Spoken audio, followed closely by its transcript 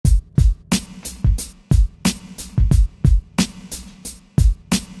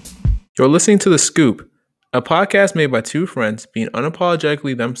You're listening to The Scoop, a podcast made by two friends being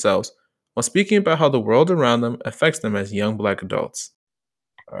unapologetically themselves while speaking about how the world around them affects them as young Black adults.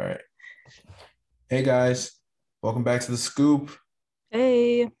 All right. Hey guys, welcome back to The Scoop.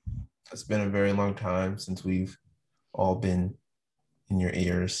 Hey. It's been a very long time since we've all been in your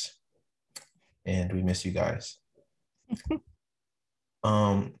ears, and we miss you guys.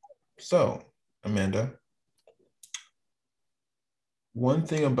 Um, so Amanda, one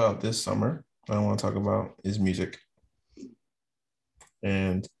thing about this summer I want to talk about is music.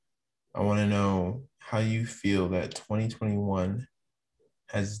 And I want to know how you feel that 2021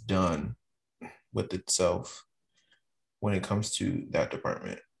 has done with itself when it comes to that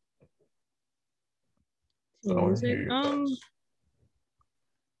department. So I want to hear Music. your thoughts.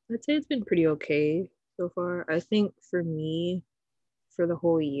 I'd say it's been pretty okay so far. I think for me, for the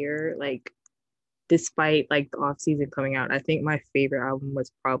whole year, like despite like the off season coming out, I think my favorite album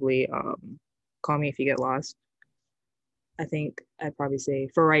was probably Call Me If You Get Lost. I think I'd probably say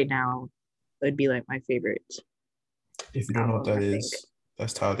for right now, it'd be like my favorite If you don't know what album, that I think. is,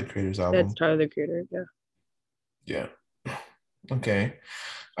 that's Tyler the Creator's That's album. Tyler the Creator, yeah. Yeah. Okay.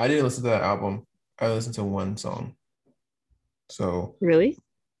 I didn't listen to that album. I listened to one song. So, Really?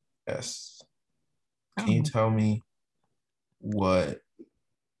 yes. Can you Oh. tell me what,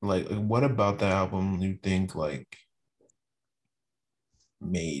 what about that album you think,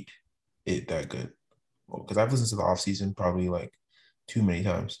 made it that good? Well, because I've listened to the off season probably like too many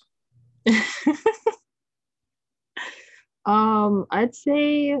times. I'd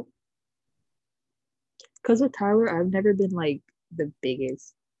say because with Tyler, I've never been like the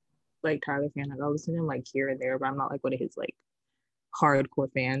biggest like Tyler fan. Like I'll listen to him like here and there, but I'm not like one of his like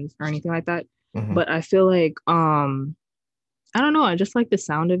hardcore fans or anything like that. Hmm. But I feel like I don't know, I just like the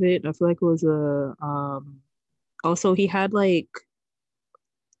sound of it. I feel like it was a also he had like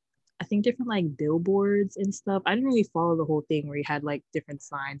I think different like billboards and stuff. I didn't really follow the whole thing where he had like different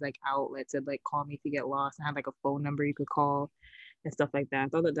signs like outlets and like call me if you get lost and had like a phone number you could call and stuff like that. I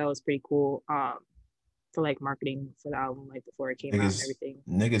thought that that was pretty cool for like marketing for the album like before it came out and Niggas, everything.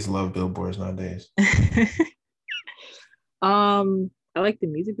 niggas love billboards nowadays. I like the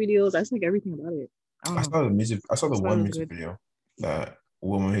music videos. I just like everything about it. I don't I know. saw the music. I saw the That's why it one was music good. video that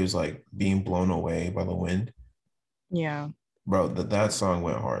woman who's like being blown away by the wind. Yeah. Bro, that song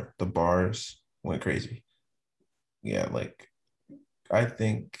went hard. The bars went crazy. Yeah, like I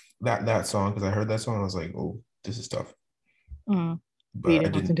think that song because I heard that song, I was like, oh, this is tough. Mm. But you But I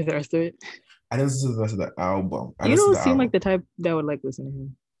didn't listen didn't. to the rest of it. I didn't listen to the rest of the album. I You listened don't to the seem like album. the type that would like listen to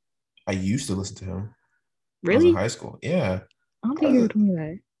him. I used to listen to him when I was in Really? high school. Yeah, I don't I think you ever was. told me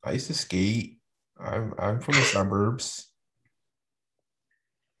that. I used to skate. I'm from the suburbs.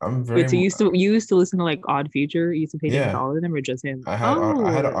 I'm very Wait, so you used to listen to like Odd Future? You used to pay attention to yeah. all of them or just him? I had an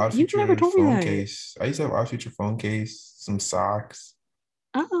Oh, Odd you've never Future told me phone that. case. I used to have Odd Future phone case, some socks.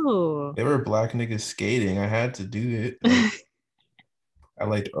 Oh. They were black niggas skating. I had to do it. Like I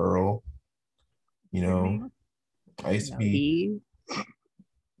liked Earl. You know, Really? I used to No, be he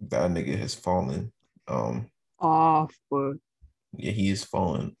that nigga has fallen. off. But Yeah, he is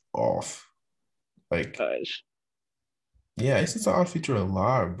fallen off. Like, gosh. yeah, I used to saw Odd Future a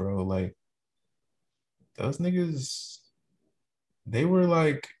lot, bro. Like those niggas, they were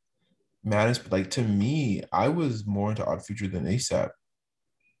like maddest. Like to me, I was more into Odd Future than ASAP.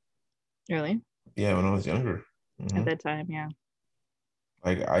 Really? Yeah, when I was younger. At Hmm. that time, yeah.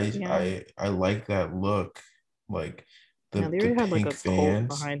 Like I Yeah. I I like that look. Like Yeah, they the already had like pink a cult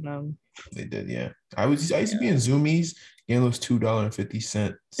fans. behind them. They did, yeah. I used to be in Yeah. Zoomies getting those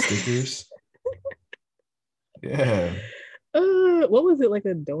 $2.50 stickers. Yeah. What was it like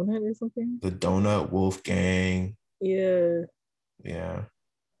a donut or something? The Donut Wolfgang. Yeah. Yeah.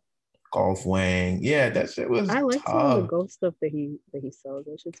 Golf Wang. Yeah, that shit was I like some of the tough. ghost stuff that he sells.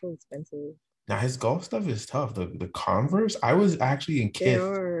 That shit's so expensive. Now his golf stuff is tough. The Converse. I was actually in They Kith.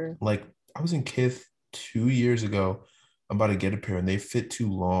 are Like I was in Kith 2 years ago. I'm about to get a pair and they fit too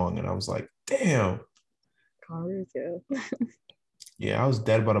long. And I was like, damn. Converse, yeah. Yeah, I was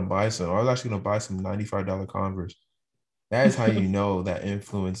dead about to buy some. I was actually gonna buy some $95 Converse. That is how you know that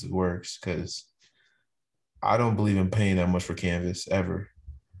influence works because I don't believe in paying that much for canvas ever.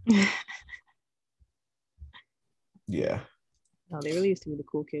 Yeah. No, they really used to be the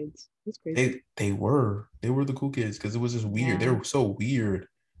cool kids. It's crazy. They were the cool kids because it was just weird. They Yeah. were so weird.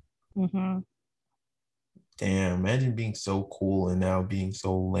 Mm-hmm. Damn, imagine being so cool and now being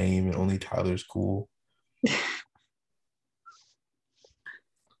so lame and only Tyler's cool.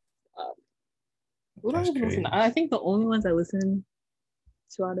 What do I That's even listen to? crazy. I think the only ones I listen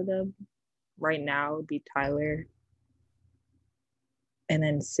to out of them right now would be Tyler and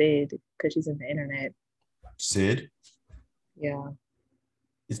then Sid because she's in the internet. Sid? Yeah,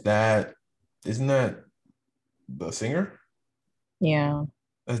 Is that isn't that the singer? yeah.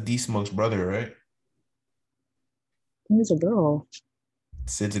 That's D Smoke's brother, right? There's a girl,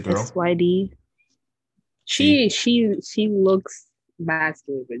 Sid's a girl. SYD. See, She looks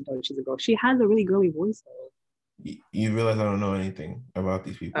masculine, but no, she's a girl. She has a really girly voice you realize I don't know anything about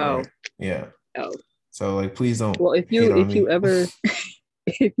these people, though. right? Yeah. Oh. So like, please don't Well, hate on if you me. ever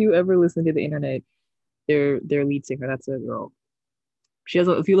if you ever listen to the internet, their lead singer, that's a girl. She has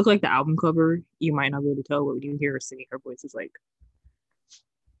if you look like the album cover, you might not be able to tell, but when you hear her singing, her voice is like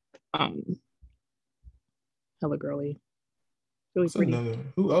um hella girly. Really What's pretty. another?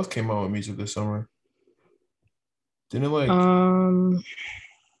 Who else came out with music this summer? Didn't like Um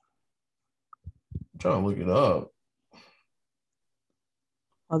I'm trying to look it up.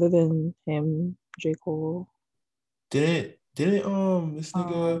 Other than him, J. Cole. Didn't this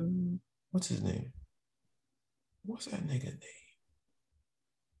nigga Um what's his name? What's that nigga name?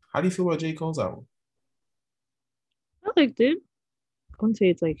 How do you feel about J. Cole's album? I liked it. I wouldn't say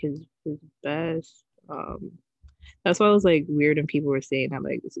it's like his best. That's why it was like weird and people were saying that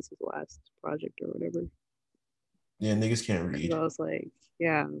like this is his last project or whatever. Yeah, niggas can't Because read. I was like,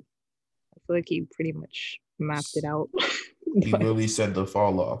 yeah, I feel like he pretty much mapped it out. He But really said the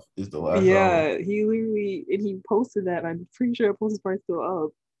fall off is the last album. yeah, he literally and he posted that. And I'm pretty sure the post is probably still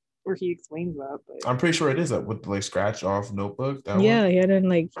up, or he explains that. But I'm pretty sure it is up with like scratch off notebook. That one. yeah, he had it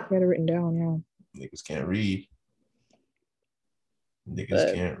written down. Niggas can't read. Niggas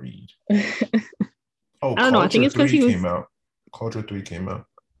Yeah, can't read. but Oh, I don't know. I think Culture it's because 3 he came was. out. Culture 3 came out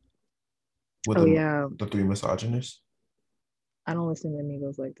with Oh yeah, the three misogynists. I don't listen to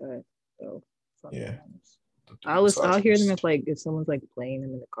Migos like that. So if I'm being Yeah, honest, the three I'll hear them misogynists. if like if someone's like playing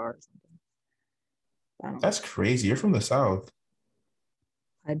them in the car or something. I don't. That's crazy. You're from the South.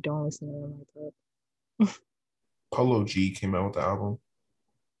 I don't listen to them like that. Polo G came out with the album.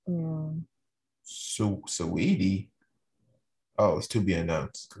 Yeah. So Saweetie. Oh, it's to be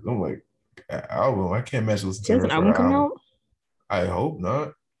announced. Cause I'm like, album. I can't imagine listening She to has her an for album an coming album. out. I hope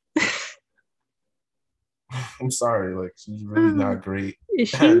not. I'm sorry. Like she's really not great at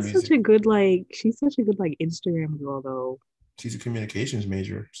music. She's such a good like Instagram girl though. She's a communications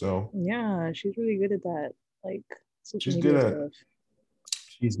major, so Yeah, she's really good at that, like social she's good media at stuff.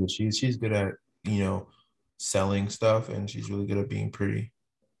 she's good. She's good at selling stuff, and she's really good at being pretty.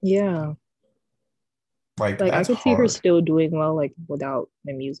 Yeah, Like like I that's could see her hard. still doing well like without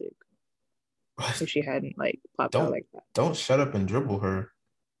the music if she hadn't like popped out don't like that. don't shut up and dribble her.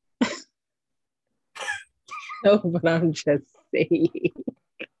 No, but I'm just saying.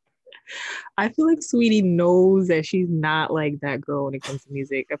 I feel like Sweetie knows that she's not like that girl when it comes to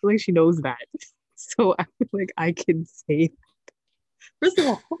music. I feel like she knows that. So I feel like I can say, first of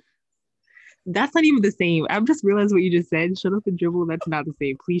all, that's not even the same. I've just realized what you just said. Shut up and dribble. That's not the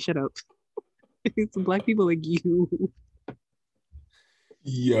same. Please shut up. It's black people like you.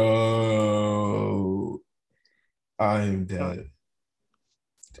 Yo, I'm No, dead.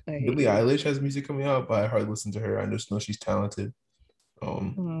 I hate Billie you. Eilish has music coming out, but I hardly listen to her. I just know she's talented.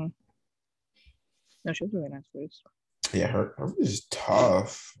 Um, Mm. No, she has a really nice voice. yeah, her voice is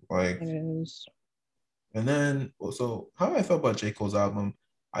tough. Like, It is. and then also how I felt about J. Cole's album,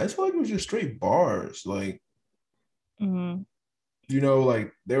 I just felt like it was just straight bars. Like, Mm.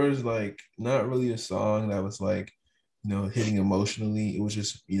 like there was like not really a song that was like, hitting emotionally. It was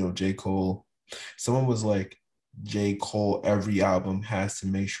just, J. Cole. Someone was like, J. Cole, every album has to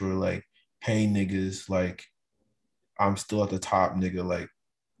make sure, like, hey niggas, like, I'm still at the top, nigga. Like,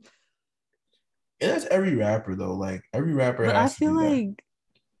 and that's every rapper though. Like every rapper But I has to feel do that. like,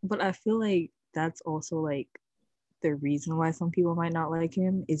 but I feel like that's also like the reason why some people might not like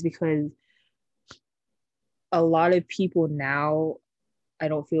him is because a lot of people now I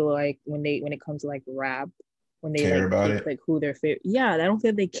don't feel like when it comes to like rap, when they Care like about pick it. like who their favorite, yeah, I don't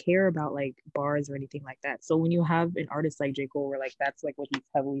feel they care about like bars or anything like that. So when you have an artist like J. Cole, where like that's like what he's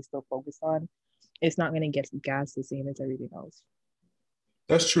heavily still focused on, it's not gonna get gas the same as everything else.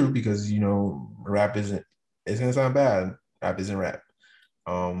 That's true because rap isn't. It's gonna sound bad. Rap isn't rap.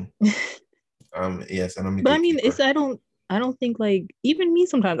 Um, yes, and I'm a But I mean, it's gatekeeper. I don't think like even me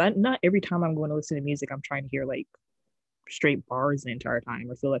sometimes. Not every time I'm going to listen to music, I'm trying to hear like straight bars the entire time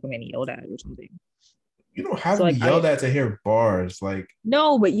or feel like I'm getting yelled at or something. You don't have So to be like I yelled at to hear bars. Like,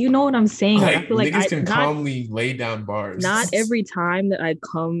 no, but you know what I'm saying. Like I like feel like niggas I can calmly lay down not bars. every time that I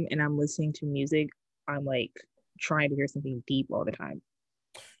come and I'm listening to music, I'm like trying to hear something deep all the time.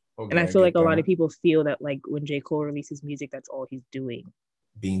 And Okay, I I feel like get a lot of that. people feel that like when J. Cole releases music, that's all he's doing.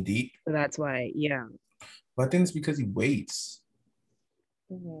 Being deep. So that's why, yeah. But I think it's because he waits.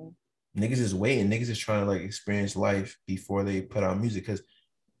 Mhm. Niggas is waiting. Niggas is trying to like experience life before they put out music because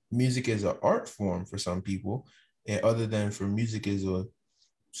music is an art form for some people, and other than for music is a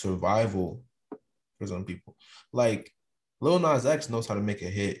survival for some people. Like Lil Nas X knows how to make a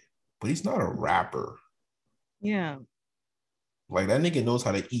hit, but he's not a rapper. Yeah. Like that nigga knows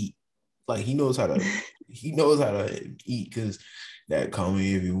how to eat. Like he knows how to eat because that call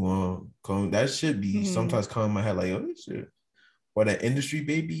me if you want. Call me, that should be Mhm. sometimes come in my head like, oh this shit. Or that industry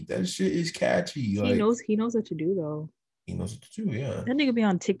baby, that shit is catchy. Like He knows what to do though. he knows what to do, yeah. That nigga be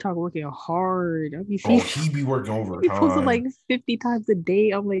on TikTok working hard. I be Oh, seeing he be working he be posting like overtime. 50 times a day.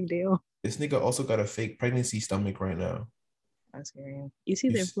 I'm like, damn. This nigga also got a fake pregnancy stomach right now. That's scary. You see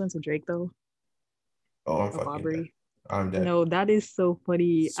the He's influence of Drake though? I'm Of fucking dead. Aubrey? I'm dead. No, that is so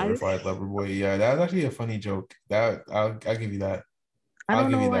funny. Certified lover boy. Yeah, that's actually a funny joke. That I'll give you that. I I'll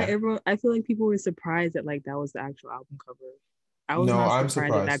don't give know you why that. everyone I feel like people were surprised that like that was the actual album cover. I was No, not I'm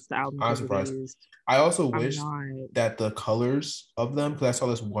surprised that surprised. that's the album I'm cover they surprised. used. I also I'm wish not. that the colors of them, because I saw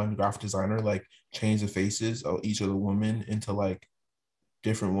this one graphic designer like change the faces of each of the women into like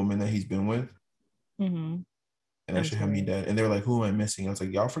different women that he's been with. Mm-hmm. And that I'm should have me sorry. dead. And they were like, who am I missing? I was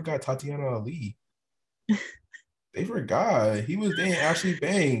like, y'all forgot Tatiana Ali. They forgot. He was dating Ashley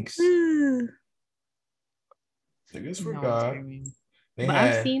Banks. They just No, I'm forgot. screaming. They But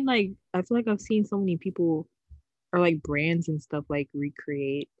I've had, seen like I feel like I've seen so many people or like brands and stuff like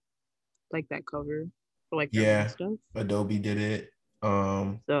recreate like that cover for like their own yeah, stuff. Adobe did it.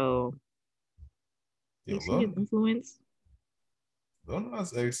 Um, So yeah, you see his influence. Lil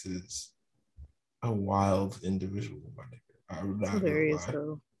Nas X is a wild individual, my nigga. I'm It's not gonna hilarious lie.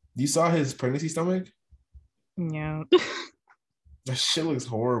 though. You saw his pregnancy stomach? Yeah. That shit looks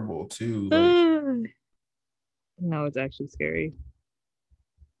horrible too. Like No, it's actually scary.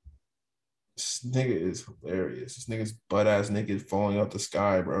 this nigga is hilarious. This nigga's butt ass naked falling out the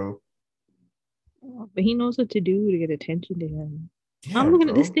sky, bro. But he knows what to do to get attention to him. I'm Yeah, looking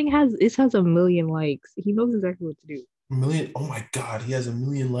at this bro. thing has a million likes. He knows exactly what to do. A million. Oh my god, he has a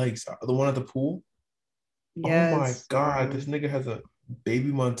million likes. The one at the pool. Oh my Yes. god, this nigga has a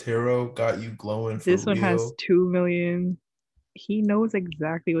baby Montero got you glowing for This one has real. 2 million. He knows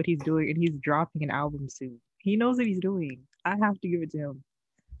exactly what he's doing and he's dropping an album soon. He knows what he's doing. I have to give it to him.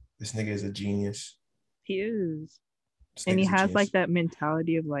 This nigga is a genius. He is. This And he nigga's a has like genius. that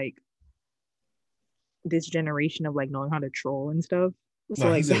mentality of like this generation of like knowing how to troll and stuff. So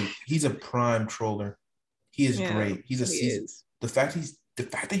No, like he's a prime troller. He is yeah, great. He's a he season. is. The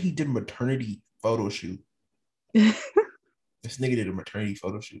fact that he did maternity photo shoot. He This nigga did a maternity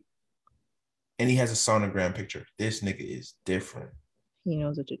photo shoot. And he has a sonogram picture. This nigga is different.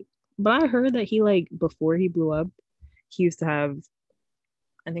 knows what to do. But I heard that he like before he blew up, he used to have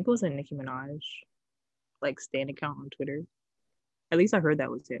I think it was a Nicki Minaj like stan account on Twitter. At least I heard that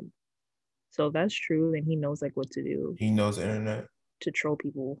was him. So if that's true, then he knows like what to do He knows the internet. to troll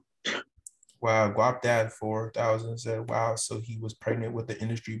people. Wow, Guap Dad 4000 said, wow, so he was pregnant with the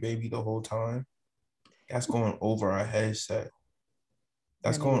industry baby the whole time. That's going over our heads, set.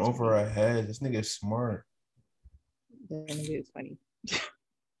 That's That going nigga's over funny. our heads. This nigga is smart. That nigga is funny.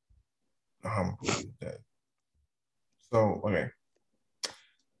 I'm believe that. So, okay.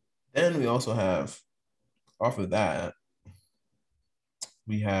 Then we also have, off of that,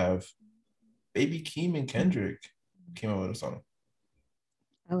 we have Baby Keem and Kendrick came out with a song.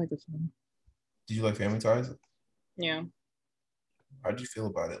 I like this one. Did you like Family Ties? Yeah. How'd you feel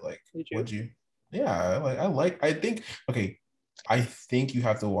about it? Like, Did you? what'd you? Yeah, I think, okay, I think you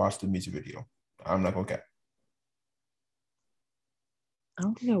have to watch the music video. I'm not gonna cap. I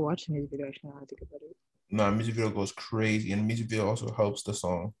don't think I watched the music video actually now I think about it. Nah, music video goes crazy, and the music video also helps the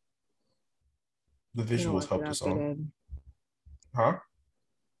song. The I gotta visuals watch it help the after song. then. Huh?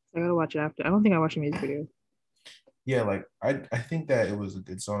 I gotta watch it after. I don't think I watched the music video. Yeah, like I think that it was a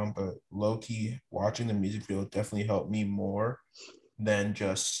good song, but low key watching the music video definitely helped me more than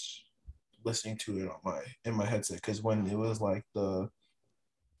just listening to it on my in my headset. Because when it was like the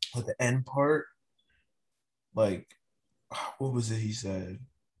end part, like what was it he said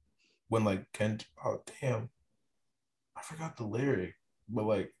when like Kent? Oh damn, I forgot the lyric. But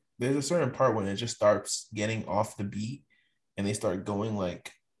like there's a certain part when it just starts getting off the beat and they start going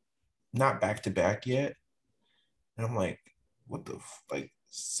like not back to back yet, and I'm like, what the like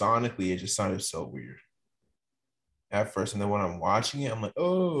sonically it just sounded so weird at first, and then when I'm watching it, I'm like,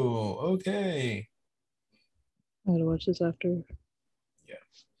 oh, okay, I gotta watch this after.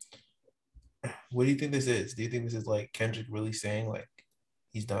 yeah. What do you think this is? Do you think this is like Kendrick really saying like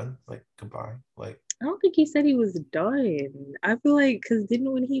he's done, like goodbye, like I don't think he said he was done. I feel like because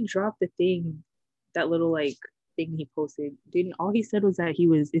didn't when he dropped the thing, that little like thing he posted, didn't all he said was that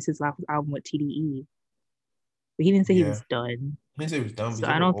it's his last album with TDE, but he didn't say he Yeah. was done. He didn't say he was dumb, but So he's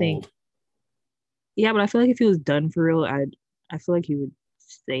I also don't think, old. yeah, but I feel like if he was done for real, I feel like he would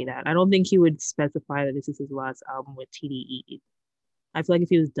say that. I don't think he would specify that this is his last album with TDE. I feel like if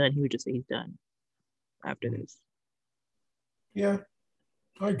he was done, he would just say he's done after Mm. this. Yeah,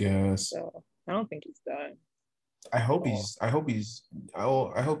 I guess. So I don't think he's done. I hope Oh, he's. I hope he's. I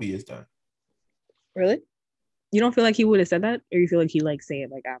hope he is done. really? You don't feel like he would have said that, or you feel like he like say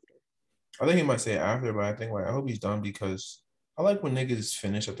it like after? I think he might say it after, but I think like I hope he's done because I like when niggas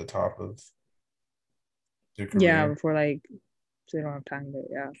finish at the top of their Yeah, career, before like so they don't have time to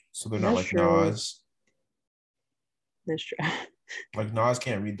yeah. so they're not That's like true. Nas. That's true. Like Nas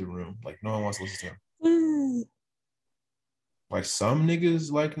can't read the room. Like no one wants to listen to him. Like some niggas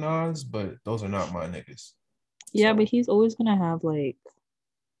like Nas, but those are not my niggas. Yeah, but So he's always gonna have like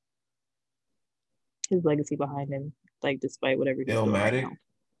his legacy behind him, like despite whatever he's doing right Illmatic, now.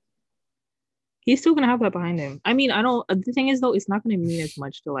 He's still gonna have that behind him. I mean, I don't the thing is though, it's not gonna mean as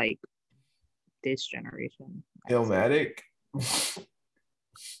much to like this generation, I would say. Illmatic.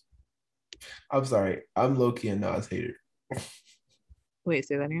 I'm sorry. I'm low key a Nas hater. Wait,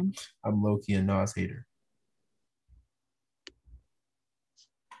 say that again. I'm low key a Nas hater.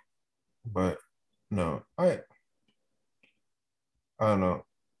 But no, I don't know.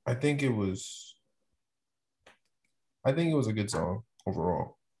 I think it was I think it was a good song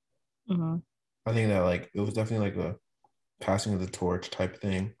overall. Mm-hmm. I think that like it was definitely like a passing of the torch type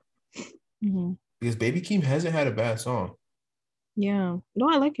thing Mm-hmm. because Baby Keem hasn't had a bad song. Yeah. No,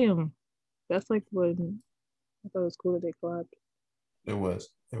 I like him. That's like what I thought it was cool that they collabed. It was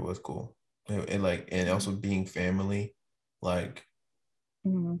cool. And like and also being family, like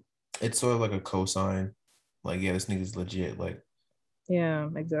Mm-hmm. it's sort of like a cosign. Like yeah, this nigga's legit. Yeah,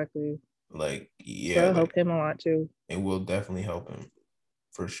 exactly. So Yeah, that like helped him a lot too. it will definitely help him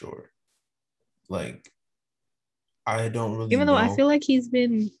for sure. Like I don't really Even though know. I feel like he's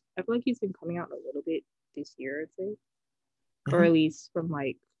been coming out a little bit this year, I'd say. Or at Mhm. least from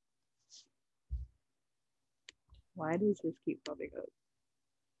like why does this keep popping up?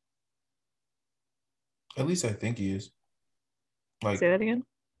 At least I think he is. Say Like that again.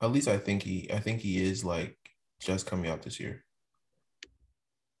 at least I think he is like just coming out this year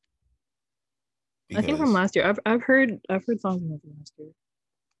I think from because last year. I've heard songs from him from last year.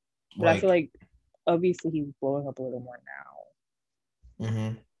 But I feel like like obviously he's blowing up a little more now.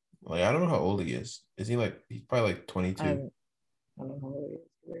 hmm like I don't know how old he is. Is he like he's probably like I 22. haven't I don't know what it is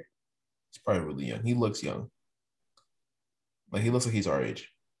either. He's probably really young. He looks young. Like he looks like he's our age.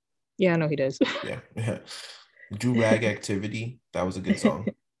 Yeah, I know he does. Yeah. Do Rag Activity. That was a good song.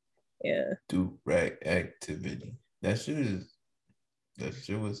 Yeah. Do Rag Activity. That shit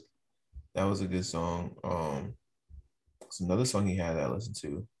was that was a good song. It's another song he had that I listened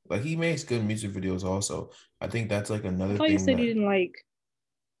to. Like he makes good music videos also. I think that's like I another thought you thing said you that didn't like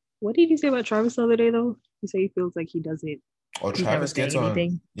what did you say about Travis the other day though? You say he feels like oh he's never Travis gets saying on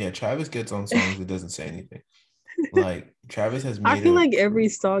anything. yeah, Travis gets on songs that doesn't say anything. Like Travis has I made feel a like every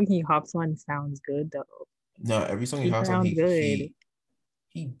song he hops on sounds good though. no, every song he He hops on sounds good.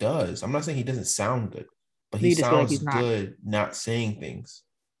 he does. I'm not saying he doesn't sound good, but Do he you just feel like sounds he's not? good not saying things.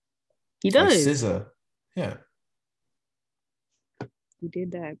 He Like does. SZA. Yeah, He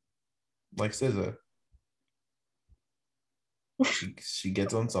did that. like SZA. She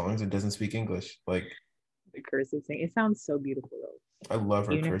gets on songs and doesn't speak English. Like The cursive thing. It sounds so beautiful though. I love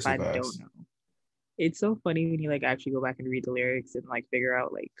her Even if I cursive don't ass. know. It's so funny when you like actually go back and read the lyrics and like figure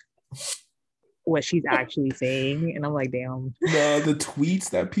out like what she's actually saying. And I'm like, damn. No, the tweets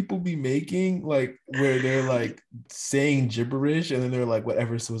that people be making, like where they're like saying gibberish and then they're like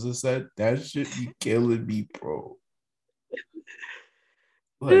whatever SZA said, that should be killing me, bro.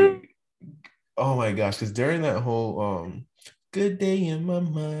 Like, oh my gosh, because during that whole good day in my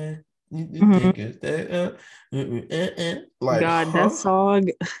mind, you Mhm. think it's that like, God, that huh? song.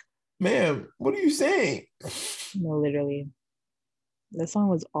 Ma'am, what are you saying? No, literally. That song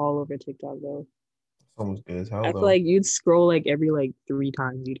was all over TikTok though. Song was good as hell I feel though. like you'd scroll like every like 3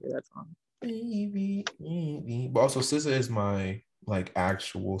 times you'd hear that song. Baby. But also SZA is my like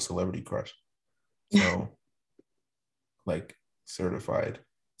actual celebrity crush. So like certified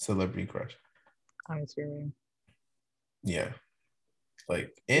celebrity crush. I'm screaming. Yeah.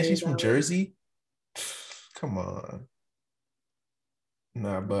 Like, and Very she's from valid. Jersey. Come on.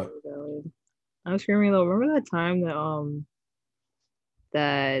 Nah, but Very valid. I'm screaming though. Remember that time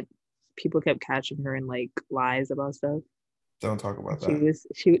that people kept catching her in like lies about stuff? don't talk about And she that. was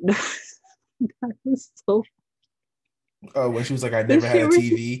she that was so Oh, when she was like, I The never had shit a where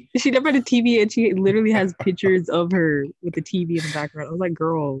TV. she never had a TV and she literally has pictures of her with the TV in the background. I was like,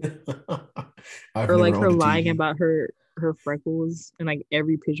 girl. I've Or never like her owned a lying TV. about her freckles and like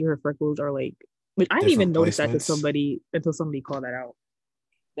every picture her freckles are like, which I didn't even Different notice that to placements. somebody until somebody called that out.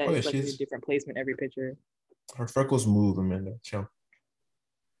 That Oh yeah, it's like in a she's different placement every picture. her freckles move, Amanda. Chill.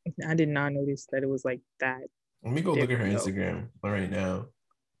 I did not notice that it was like that Let me go look at her different though. Instagram right now.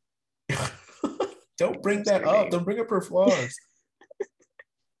 Don't bring I'm that up. screaming. Don't bring up her flaws.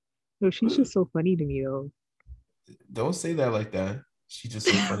 No, she's just so funny to me though. Don't say that like that. She's just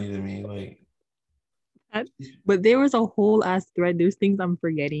so funny to me. Like, That- but there was a whole ass thread. There's things I'm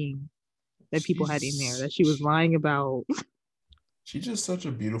forgetting that people had in there she's that she was lying about. she's just such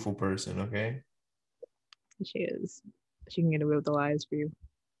a beautiful person. Okay. She is. She can get away with the lies for you.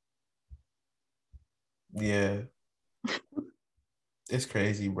 Yeah, it's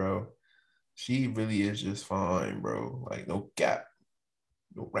crazy, bro. She really is just fine, bro. Like no cap,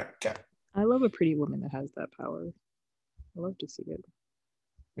 no rat cap. I love a pretty woman that has that power. I love to see it.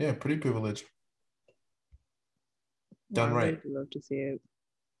 Yeah, pretty privilege No, I done really right. do love to see it.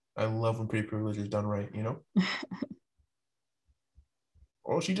 I love when pretty privilege is done right.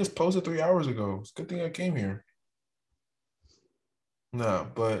 Oh, she just posted 3 hours ago. It's a good thing I came here. Nah,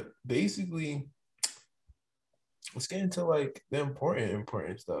 but basically, let's get into like the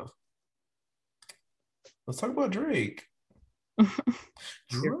important stuff. Let's talk about Drake.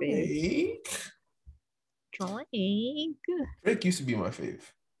 Your fave. Drake. Drake. Drake used to be my fave.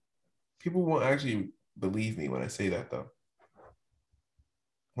 People won't actually believe me when I say that though.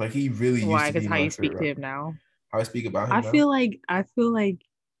 Like he really used Why? to Because be how my you favorite speak to him rapper. now. How I speak about him I now. feel like I feel like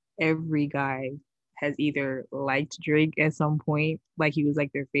every guy has either liked Drake at some point, like he was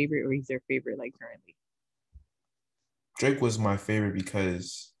like their favorite, or he's their favorite like currently. Drake was my favorite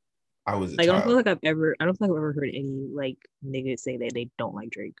because I was a Like child. I don't feel like I've ever heard any like niggas say that they don't like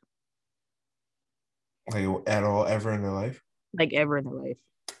Drake. Like at all ever in their life. Like ever in their life.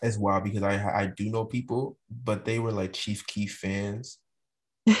 As well because I do know people, but they were like Chief Keef fans.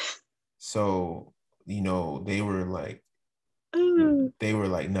 So, they were like,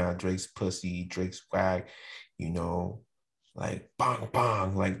 nah, Drake's pussy, Drake's whack, you know, like bong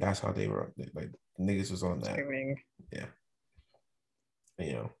bong. Like that's how they were. Like niggas was on that. Screaming. Yeah.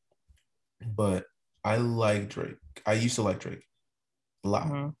 You know. But I like Drake. I used to like Drake a lot,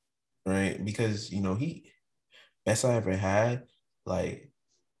 Mhm. right? Because he best I ever had, like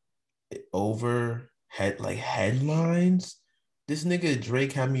over head like headlines. This nigga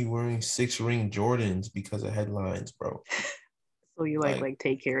Drake had me wearing 6 ring Jordans because of headlines, bro. So you Like, like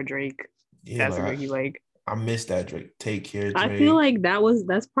take care of Drake. yeah, That's like the Drake you like. I miss that Drake. Take care, I feel Drake. like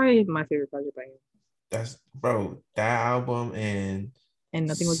that's probably my favorite project by him. That's bro, that album and And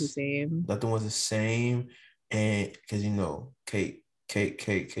nothing was the same. nothing was the same. And because cake,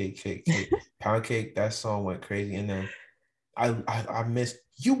 pound cake, that song went crazy. And then I missed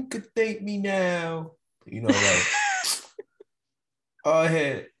You Could Thank Me Now. Like, oh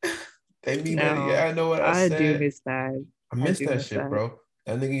ahead. Thank me later. No, Yeah, I know what I I do said. miss that. I I missed do that miss shit, that. bro.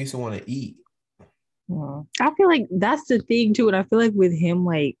 That nigga used to want to eat. I feel like that's the thing too, and I feel like with him,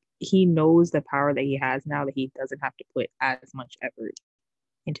 like he knows the power that he has now that he doesn't have to put as much effort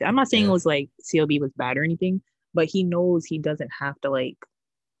into. I'm not saying it Yeah. was like CLB was bad or anything, but he knows he doesn't have to like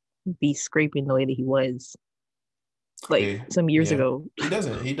be scraping the way that he was like Okay. some years Yeah. ago. He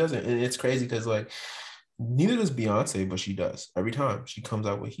doesn't. He doesn't. And it's crazy because like neither does Beyonce, but she does. Every time she comes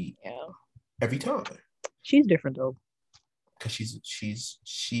out with heat. Yeah, Every time. she's different though. Because she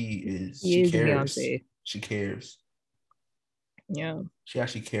She is cares. Beyonce. She cares. Yeah, She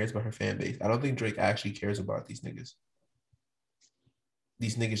actually cares about her fan base. I don't think Drake actually cares about these niggas.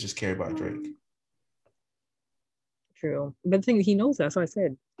 These niggas just care about Drake. true. But the thing he knows that. So I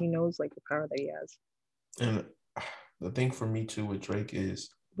said he knows like the power that he has. And the thing for me too with Drake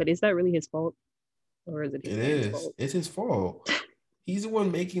is But is that really his fault, or is it his it fans' is. fault? It's his fault. He's the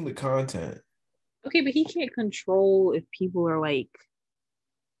one making the content. Okay, but he can't control if people are like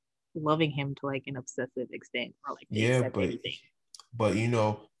loving him to like an obsessive extent or like they Yeah, accept but anything.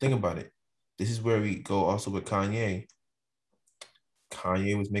 think about it. This is where we go also with Kanye.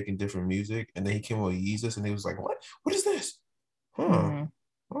 Kanye was making different music, and then he came out with Yeezus, and he was like, "What? What is this? Huh?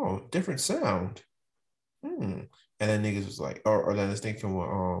 Mm-hmm. Oh, different sound. Hmm." And then niggas was like, or then this thing came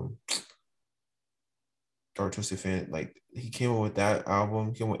with Dark Twisted Fan. Like he came up with that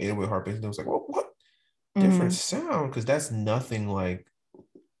album, came with 808 Heartbreak, and it was like, what? Different Mm-hmm. sound? Because that's nothing like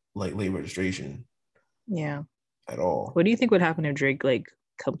late registration Yeah. at all. What do you think would happen if Drake like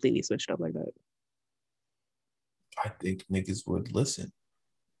completely switched up like that? I think niggas would listen.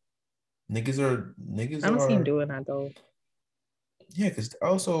 I don't see him Are doing that though. Yeah, because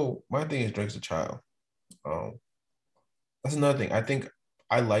also my thing is Drake's a child. Um, that's another thing. I think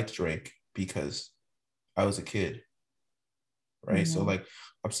I liked Drake because I was a kid, right? So Mhm. like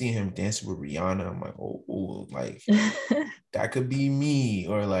I'm seeing him dancing with Rihanna. I'm like, like that could be me.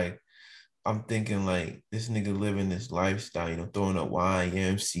 Or like I'm thinking like this nigga living this lifestyle, throwing up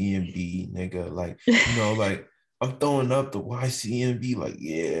YMCMB, nigga. Like, like I'm throwing up the YCMB, like,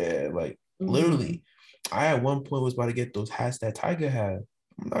 yeah, like Mhm. literally. I at one point was about to get those hats that Tiger had.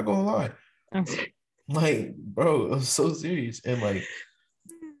 I'm not gonna lie. Like, bro, it was so serious. And like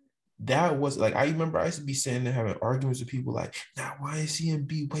that was like I remember I used to be sitting there having arguments with people like, nah,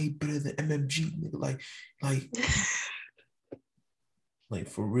 YCMB way better than MMG, nigga. Like, like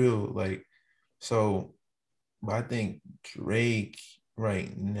for real. Like, so but I think Drake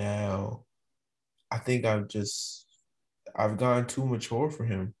right now, I think I've gone too mature for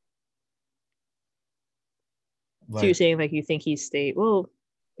him. So you're Like, saying like you think he stayed? Well,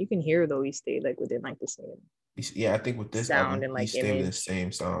 you can hear though he stayed like within like the same yeah, I think with this sound album, and he like stayed with the image.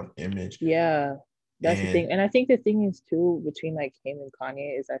 same sound image. Yeah, that's the And thing. And I think the thing is too between like him and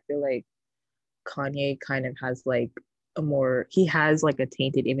Kanye is I feel like Kanye kind of has like a more he has like a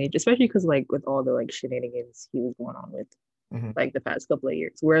tainted image, especially because like with all the like shenanigans he was going on with mhm. like the past couple of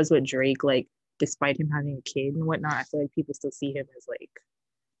years. Whereas with Drake, like despite him having a kid and whatnot, I feel like people still see him as like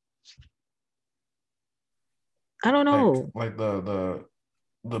I don't know. Like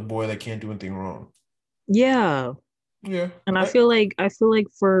the boy that can't do anything wrong. Yeah. Yeah. And I feel like him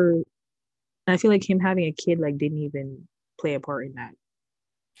having a kid like didn't even play a part in that.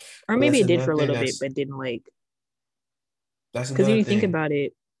 Or But maybe that's it did another for a thing little bit, but didn't like that's because if another you think thing. about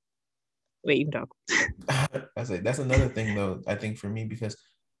it, wait, you can talk. I say that's another thing though, I think for me, because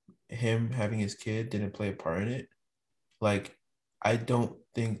him having his kid didn't play a part in it. Like, I don't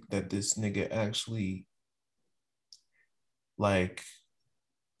think that this nigga actually like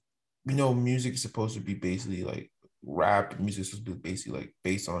music is supposed to be basically like rap music is supposed to be basically like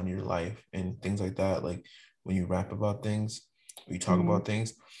based on your life and things like that. Like when you rap about things, when you talk Mhm. about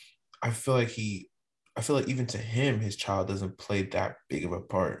things, I feel like I feel like even to him, his child doesn't play that big of a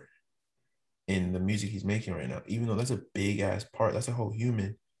part in the music he's making right now, even though that's a big ass part. That's a whole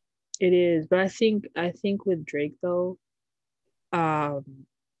human. It is, but I think with Drake though, um,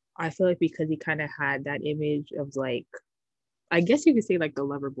 I feel like because he kind of had that image of like, I guess you could say like the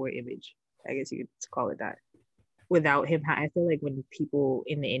lover boy image. I guess you could call it that. Without him, I feel like when people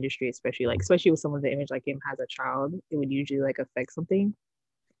in the industry, especially with someone with the image like him has a child, it would usually like affect something.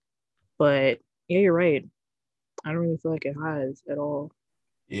 But yeah, you're right. I don't really feel like it has at all.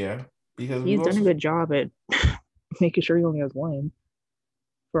 Yeah, because we've He's done a also good job at making sure he only has one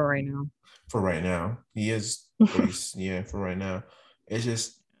for right now. for right now, he is pretty, yeah, for right now. It's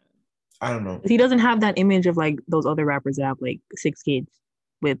just I don't know. He doesn't have that image of like those other rappers that have like six kids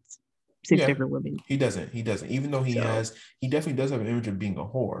with six Yeah, different women. he doesn't, even though So he definitely does have an image of being a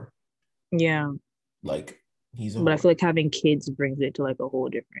whore. yeah, Like, he's a but I whore. feel like having kids brings it to like a whole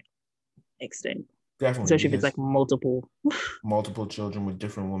different extent, Definitely, especially if it's like because multiple multiple children with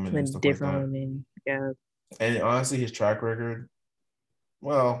different women and with stuff like different that. women. Yeah. And honestly, his track record,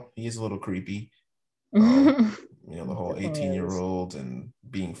 well, he is a little creepy. Um, the whole Definitely 18-year is. olds and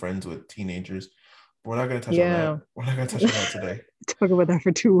being friends with teenagers. But we're not gonna touch on that. Yeah. We're not gonna touch on that today. Talk about that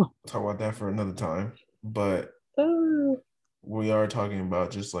for too long. We'll talk about that for another time. But we are talking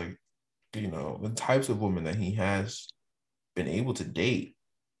about just like, the types of women that he has been able to date.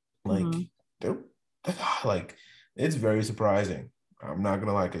 Like, Mhm. they're like, it's very surprising. I'm not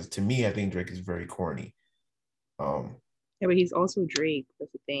gonna lie, because to me, I think Drake is very corny. Um, Yeah, but he's also Drake.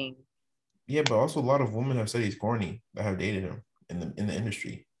 That's the thing. yeah, but also a lot of women have said he's corny that have dated him in the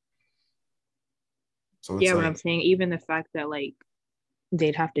industry. So it's Yeah, but I'm like, saying even the fact that like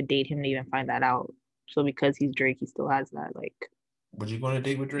they'd have to date him to even find that out. So because he's Drake, he still has that like, would you go on a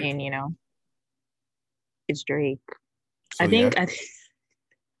date with Drake? and it's Drake. So I yeah, think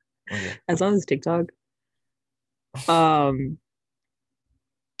I okay. I saw this TikTok. Um,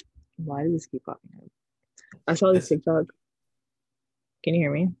 why does this keep popping up? I saw this This. TikTok. Can you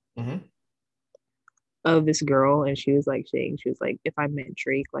hear me? Mm-hmm. Of this girl, and she was like saying, she was like, if I met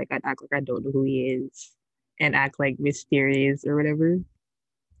Drake, like I'd act like I don't know who he is, and act like mysterious or whatever.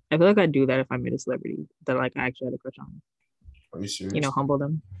 I feel like I'd do that if I met a celebrity that like I actually had a crush on. Are you serious? Humble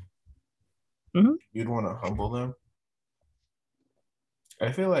them. Hmm. You'd want to humble them?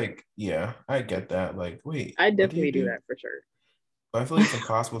 I feel like, yeah, I get that. Like, wait, I'd what do you definitely do do? that for sure. But I feel like it's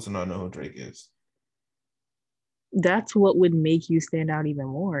impossible to not know who Drake is. That's what would make you stand out even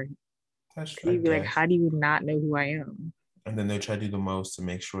more. That's, Because I you'd be like, guess. how do you not know who I am? And then they try to do the most to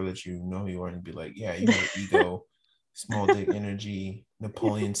make sure that you know who you are and be like, yeah, you have an ego. Small dick energy,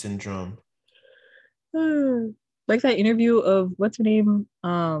 Napoleon syndrome. Like that interview of what's her name?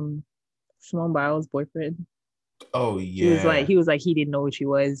 Simone Biles' boyfriend. Oh He was like, yeah. he didn't know what she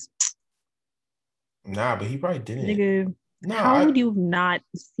was. Nah, but he probably didn't. Nigga, No, how would you have not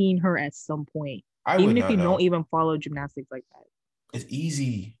seen her at some point? I would Even if not you don't know. even follow gymnastics like that. It's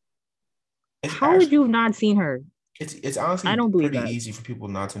easy. It's How would actually you have not seen her? it's I honestly don't believe pretty that. easy for people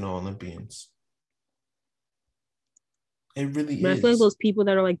not to know Olympians. It really But I feel like is. those people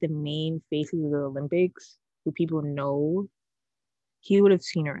that are like the main faces of the Olympics, who people know, he would have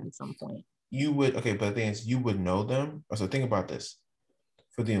seen her at some point. You would okay, but the thing is, you would know them. So think about this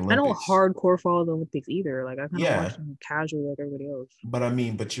for the I don't Olympics. hardcore follow the Olympics either. Like I kind of watch Yeah, them casually like everybody else. but I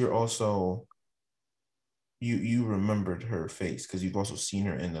mean, but you're also you remembered her face because you've also seen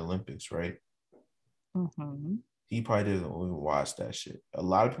her in the Olympics, right? Mm-hmm. He probably doesn't even watch that shit. A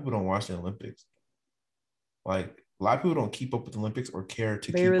lot of people don't watch the Olympics. Like a lot of people don't keep up with the Olympics or care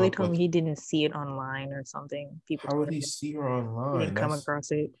to But you're keep really up telling me with. he didn't see it online or something. People How would told he him see her he online? didn't come That's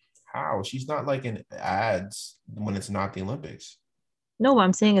across it. how she's not like in ads when it's not the Olympics. No,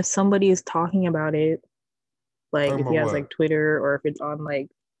 I'm saying if somebody is talking about it, like Talking if he about has like what? Twitter or if it's on like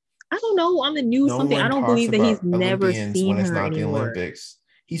I don't know on the news No something. I one don't talks believe that he's about never Olympians seen when it's her not the anymore. Olympics.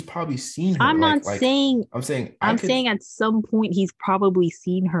 He's probably seen her. I'm not Like saying I'm saying I I'm could saying at some point he's probably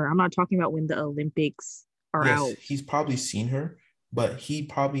seen her. I'm not talking about when the Olympics are yes, out. he's probably seen her, but he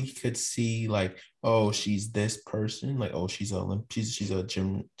probably could see like, oh, she's this person, like, oh, she's a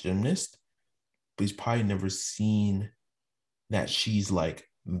gymnast, but he's probably never seen that she's like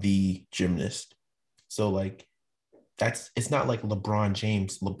the gymnast. So like that's it's not like LeBron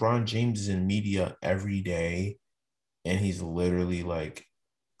James. LeBron James is in media every day and he's literally like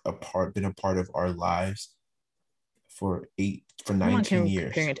been a part of our lives for I'm not 19 comparing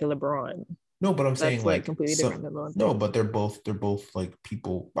years. it to LeBron. No, but I'm saying That's like like completely different so than the no, Olympics. but they're both like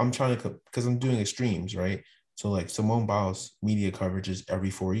people. I'm trying to because I'm doing extremes, right? So like Simone Biles media coverage is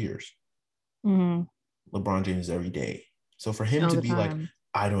every 4 years. Mm-hmm. LeBron James is every day. So for him All to the be like, time.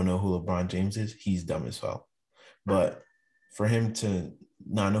 I don't know who LeBron James is, he's dumb as well. But for him to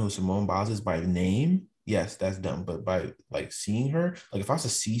not know who Simone Biles is by name, yes, that's dumb. But by like seeing her, like if I was to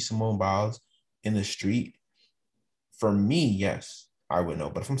see Simone Biles in the street, for me, yes, I would know.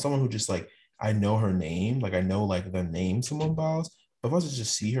 But if I'm someone who just like I know her name, like I know like the name Simone Biles, but if I was to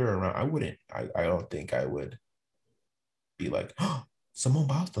just see her around, I wouldn't. I don't think I would be like, oh, Simone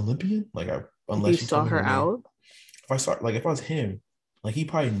Biles, the Olympian. Like I If you unless you tell saw me her her name. out, If I saw like if I was him, like he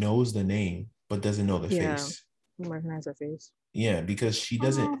probably knows the name but doesn't know the yeah, face. you recognize her face. Yeah, because she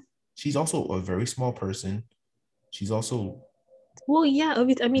doesn't. Oh, She's also a very small person. She's also well, yeah.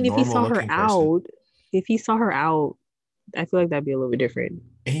 I mean, if he normal saw her looking person, out, if he saw her out, I feel like that'd be a little bit different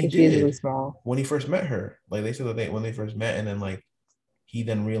and he because she is really did small. when he first met her. Like they said that when they first met, and then like he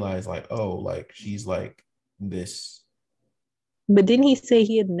then realized like, oh, like she's like this. But didn't he say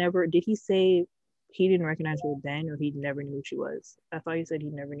he had never? Did he say he didn't recognize her then, or he never knew who she was? I thought he said he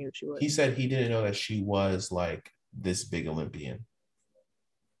never knew who she He was. said he didn't know that she was like this big Olympian.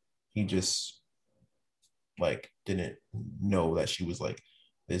 He just like didn't know that she was like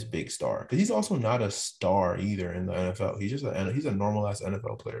this big star because he's also not a star either in the NFL. He's a normal ass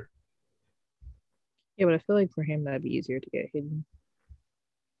NFL player. Yeah, but I feel like for him that'd be easier to get hidden,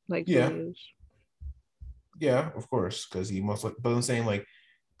 like who he Yeah, is. yeah, of course, because he most like. But I'm saying like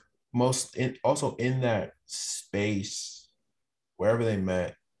most in also in that space wherever they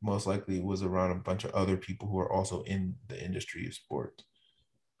met, most likely was around a bunch of other people who are also in the industry of sport.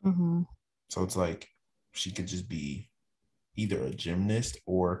 Mm-hmm. So it's like she could just be either a gymnast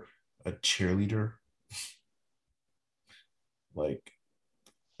or a cheerleader, like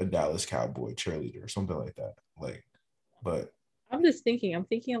a Dallas Cowboy cheerleader or something like that. Like, but I'm just thinking. I'm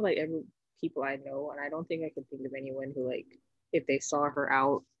thinking of like every people I know, and I don't think I could think of anyone who like if they saw her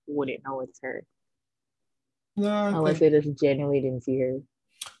out wouldn't know it's her no, I unless think they just genuinely didn't see her.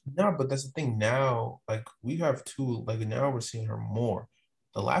 no, but that's the thing now. Like we have two, like now we're seeing her more.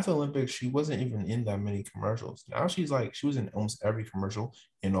 The last Olympics, she wasn't even in that many commercials. Now she's like she was in almost every commercial,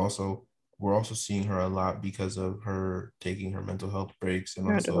 and also we're also seeing her a lot because of her taking her mental health breaks, and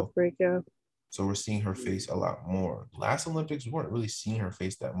Her mental health also break, yeah. so we're seeing her face a lot more. Last Olympics, we weren't really seeing her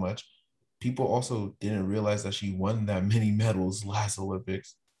face that much. People also didn't realize that she won that many medals last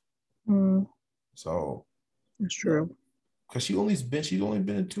Olympics. Mm, So that's no, true. because she's only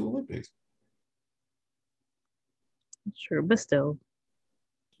been in two Olympics. That's true. But still,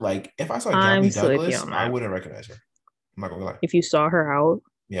 Like if I saw I'm Gabby still iffy Douglas, on I that. wouldn't recognize her. I'm not gonna lie. If you saw her out,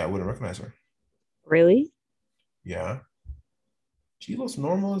 Yeah, I wouldn't recognize her. really? Yeah, she looks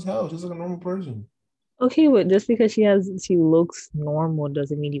normal as hell. She's like a normal person. Okay, but just because she looks normal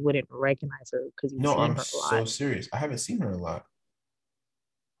doesn't mean you wouldn't recognize her because you've No, seen I'm her a so lot. serious. I haven't seen her a lot.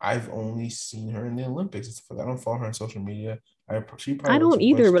 I've only seen her in the Olympics and stuff like that. I don't follow her on social media. She I probably looks don't a bunch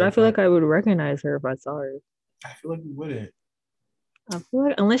either, but I feel like different. I would recognize her if I saw her. I feel like you wouldn't. I feel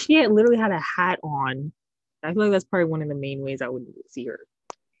like unless she had literally had a hat on, I feel like that's probably one of the main ways I would see her.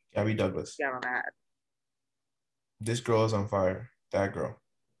 Gabby Douglas. Yeah, on a hat. This girl is on fire. That girl.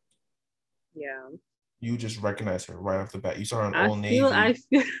 Yeah. You just recognize her right off the bat. You saw her in I Old feel I Navy,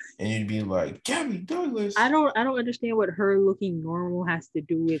 feel and you'd be like, Gabby I Douglas. don't understand what her looking normal has to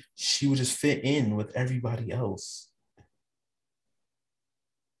do with. She would just fit in with everybody else.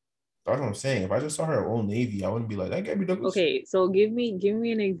 That's what I'm saying. If I just saw her at Old Navy, I wouldn't be like, that Gabby Douglas. Okay, so give me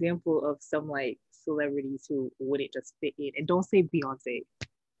an example of some like celebrities who wouldn't just fit in, and don't say Beyonce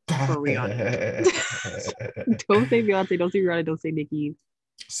or Rihanna. Don't say Beyonce. Don't say Rihanna. Don't say Nicki.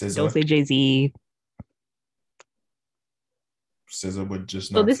 Don't SZA. say Jay Z. SZA would just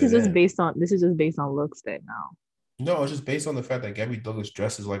So not fit in. this is just based on looks then now. No, it's just based on the fact that Gabby Douglas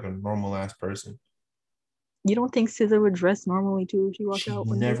dresses like a normal ass person. You don't think SZA would dress normally too if she walked She out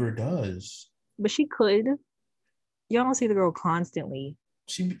one day? never does. But she could. Y'all don't see the girl constantly.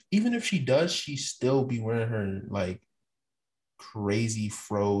 She even if she does, she still be wearing her like crazy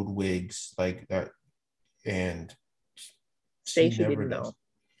frode wigs like that, and Say she she never didn't does. know.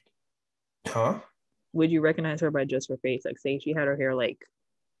 Huh? Would you recognize her by just her face? Like say she had her hair like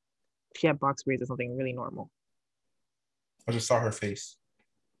she had box braids or something really normal. I just saw her face.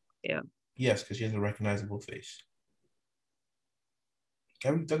 Yeah. Yes, because she has a recognizable face.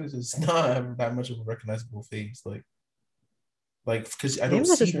 Gabby Douglas does not have that much of a recognizable face. Like because I don't Maybe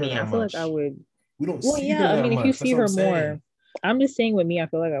that's see just her me. I that feel like I much. would. We don't Well, see yeah. her I that mean, if you much. That's see what I'm her more, saying. I'm just saying with me, I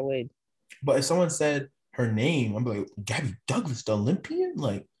feel like I would. But if someone said her name, I'm like, Gabby Douglas, the Olympian?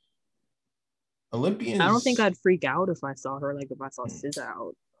 Like, I don't think Olympians, I'd freak out if I saw her, like if I saw SZA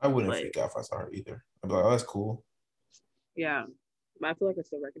out. I wouldn't But freak out if I saw her either. I'd be like, oh, that's cool. yeah, but I feel like I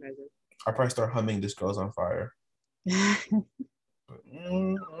still recognize I'd probably start humming This Girl's on Fire. her.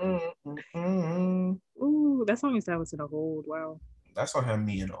 Ooh, that song is that was in a hold. Wow. That song had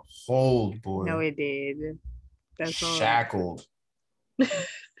me in a hold, No, boy. it did. That song. Shackled.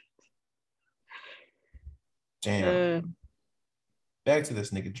 Damn. uh, Back to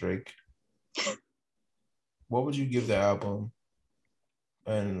this nigga Drake. What would you give the album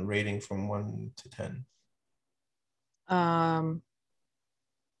and rating from 1 to 10? um,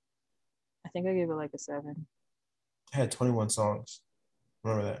 I think I gave it like a 7. It had 21 songs.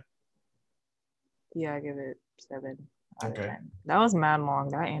 Remember that? Yeah, I give it 7 out of Okay. 10. That was mad long.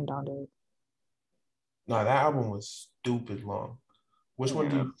 That and Donda. No, that album was stupid long. Which one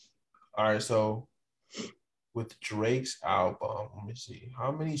do Yeah. you? All right, so with Drake's album, let me see.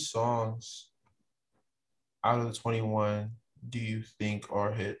 How many songs out of the 21 do you think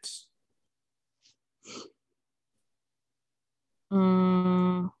are hits?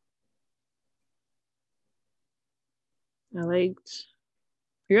 Mm, I liked.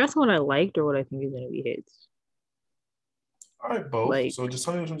 You're asking what I liked or what I think is gonna be hits. All right, both. Like, So just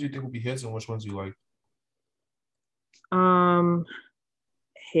tell me which ones you think will be hits and which ones you like. um,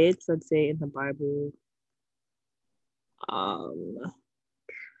 hits. I'd say in the Bible. Um,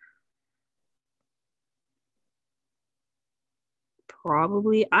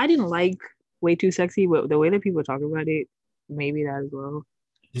 Probably. I didn't like Way Too Sexy, but the way that people talk about it, maybe that as well.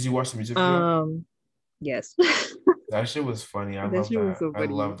 Did you watch the music video? Um, yes. That shit was funny. I That love shit was that. so I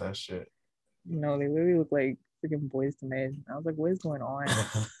funny. love that shit. No, they literally look like freaking boys to men. I was like, what is going on?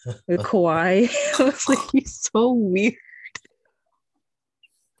 With Kawhi. I was like, he's so weird.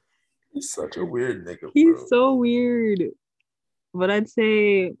 He's such a weird nigga, He's bro. so weird. But I'd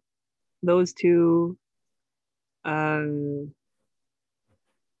say those two, um,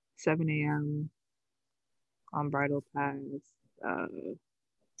 7 a.m. on Bridal Path, uh,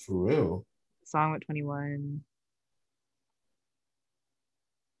 For real. Song with 21.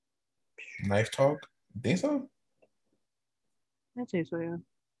 Knife talk? Think so? I'd say so, yeah.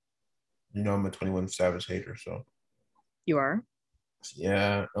 You know I'm a 21 Savage hater, so You are?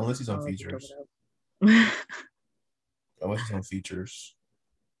 yeah. Unless he's I on don't know if you told features. me that. Unless he's on features.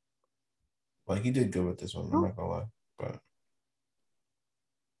 Like he did good with this one. I'm Oh, not gonna lie, but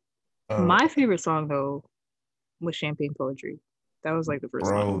my favorite song though was Champagne Poetry. That was like the first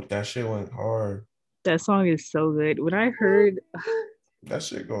bro, song. that shit went hard. That song is so good. That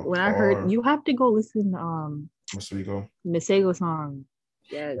shit go When I heard hard. you have to go listen Must we go? Misego song.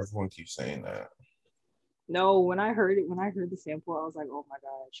 Yes. Everyone keeps saying that. No, when I heard the sample, I was like, oh my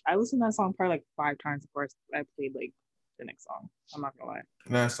gosh. I listened to that song probably like 5 times before I played like the next song. I'm not gonna lie.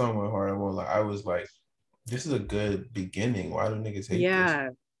 And that song went hard. I won't lie. I was like, This is a good beginning. Why do niggas hate this? Yeah,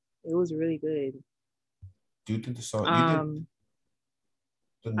 it was really good. You did the song. You did Um,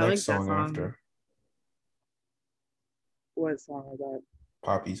 the I next like that song song. after What song was that?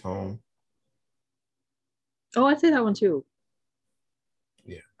 Poppy's Home. Oh, I say that one too.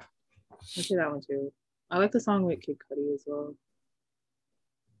 Yeah, I say that one too. I like the song with Kid Cudi as well,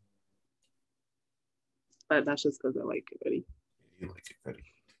 but that's just because I like Kid you like Kid Cudi.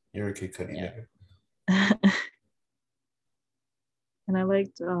 You're a Kid Cudi Cudi. nigga. Yeah. And I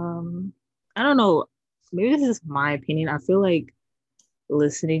liked I don't know, maybe this is my opinion. I feel like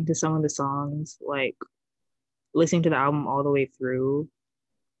listening to some of the songs, like listening to the album all the way through,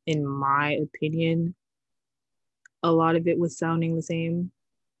 in my opinion, a lot of it was sounding the same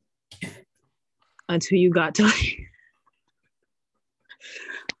until you got to like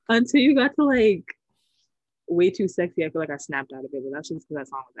until you got to like way too sexy. I feel like I snapped out of it, but that's just because that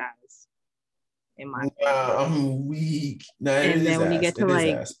song was ass, in my opinion. Nah, I'm weak. Nah, it And is then when you ass. get to It is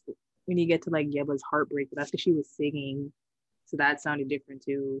like ass. Yeba's Heartbreak, but that's because she was singing. So that sounded different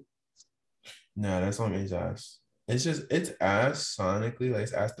too. Nah, that song is ass. It's just it's ass sonically, like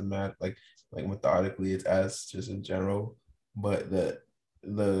it's ass like methodically, it's ass just in general. But the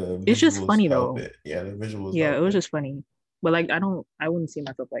It's just visuals funny help though. it. Yeah, the visuals Yeah, it help was it. just funny. But like I wouldn't see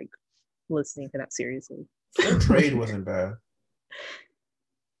myself like listening to that seriously. Fair trade wasn't bad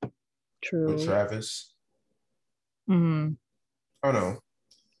with True. Travis. Mm. I don't know.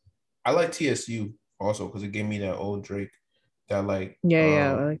 I like TSU also because it gave me that old Drake that Yeah,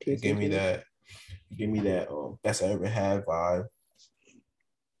 yeah, I like it TSU gave me too. that best I ever had vibe.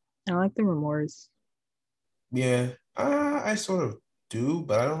 I like the remorse. Yeah, I sort of do,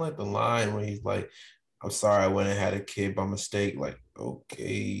 but I don't like the line where he's like, "I'm sorry, I went and had a kid by mistake." Like,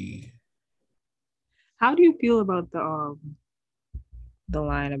 okay, How do you feel about the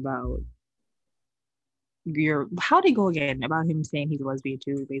line about your how'd it go again? About him saying he's a lesbian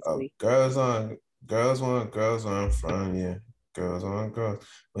too, basically. girls on from you, girls on girls.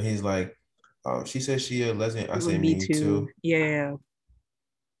 But he's like, she says she a lesbian. I say Me me too. too. Yeah.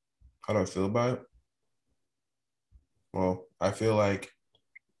 How do I feel about it? Well, I feel like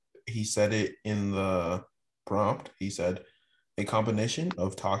he said it in the prompt. He said a combination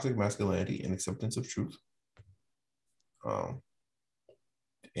of toxic masculinity and acceptance of truth. Um,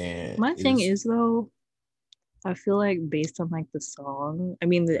 and My it thing is is though, I feel like based on like the song, I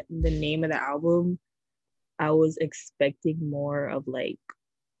mean the name of the album, I was expecting more of like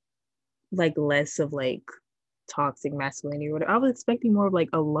less of like toxic masculinity or whatever. I was expecting more of like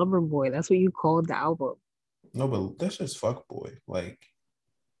a lover boy. That's what you called the album. no, but that's just fuck boy. Like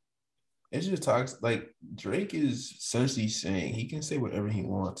it's just toxic. Like Drake is essentially saying he can say whatever he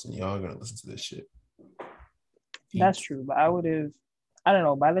wants, and y'all are gonna listen to this shit. He That's true, but I don't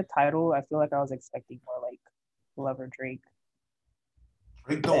know, by the title, I feel like I was expecting more like lover Drake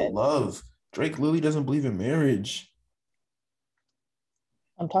Drake don't than love. Drake literally doesn't believe in marriage.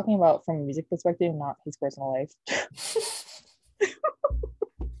 I'm talking about from a music perspective, not his personal life.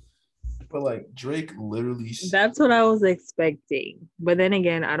 But like Drake literally, That's what I was expecting. But then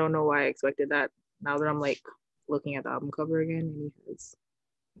again, I don't know why I expected that. Now that I'm like looking at the album cover again and he has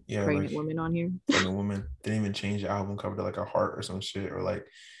yeah, like pregnant women on here. pregnant woman didn't even change the album cover to like a heart or some shit, or like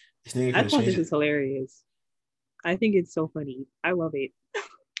this nigga I could have thought changed this it. is hilarious. I think it's so funny. I love it. I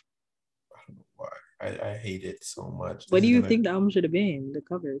don't know why. I hate it so much. What This do is you gonna think the album should have been? The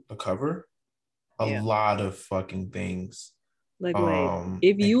cover. the cover a Yeah. lot of fucking things. Like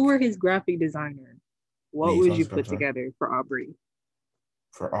if you Like were his graphic designer, what me, if I would was you a put graphic together for Aubrey?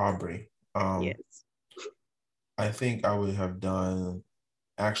 for Aubrey, Yes. I think I would have done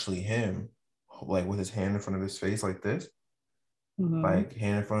actually him, like with his hand in front of his face like this, Mm-hmm. like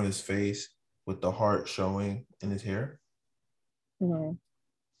hand in front of his face with the heart showing in his hair, Mm-hmm.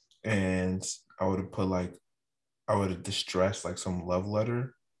 and I would have put like I would have distressed like some love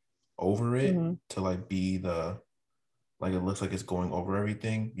letter over it Mm-hmm. to like be the like it looks like it's going over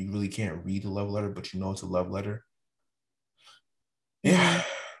everything. You really can't read the love letter, but you know it's a love letter. Mm-hmm. Yeah,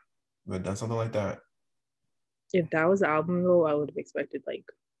 but done something like that. If that was the album though, I would have expected like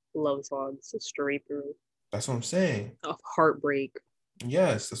love songs straight through That's what I'm saying. of heartbreak.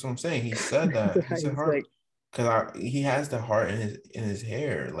 Yes, that's what I'm saying. He said That's that. what He I said heart expect. because he has the heart in his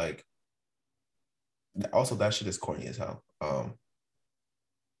hair. Like also that shit is corny as hell.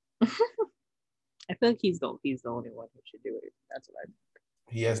 I feel like he's the only one who should do it. That's what I.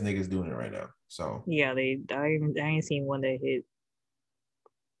 He has niggas doing it right now. So Yeah, I ain't seen one that hit.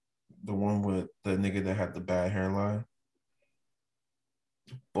 the one with the nigga that had the bad hairline,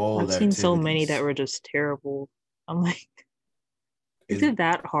 bold I've seen so many that activities. were just terrible. I'm like, is Is it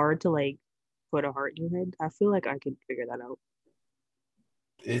that hard to like? put a heart in your head. I feel like I could figure that out.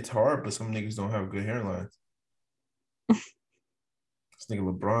 It's hard, but some niggas don't have good hairlines. This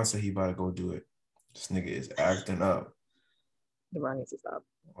nigga LeBron said he about to go do it. This nigga is acting up. LeBron needs to stop.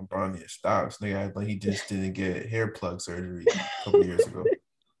 LeBron needs to stop. This nigga act like he just didn't get hair plug surgery a couple years ago.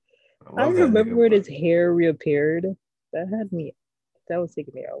 I I love that remember nigga, when but his hair reappeared. That had me. That was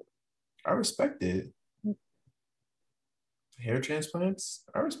taking me out. I respect it. Hair transplants,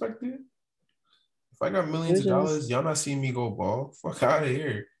 I respect it. If I got It millions was of dollars, just. y'all not seeing me go bald. Fuck out of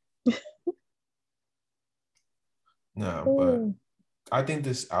here. No, but Oh. I think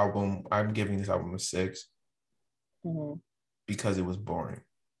this album, I'm giving this album a 6 Mhm. because it was boring.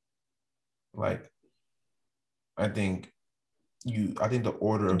 Like, I think I think the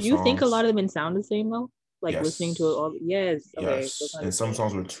order of Do you think a lot songs, of them sound the same though? Like listening to it yes, all. Yes. Okay. So it's yes. not And the some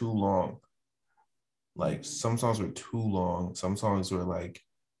songs same. were too long. Like Mhm. some songs were too long. Some songs were like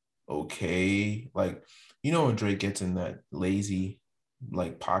okay. Like, you know when Drake gets in that lazy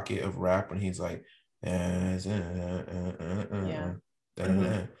like pocket of rap when he's like Yeah. Hmm.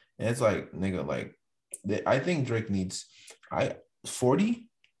 and it's like nigga like I think Drake needs I 40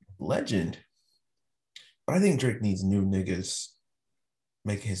 legend. But I think Drake needs new niggas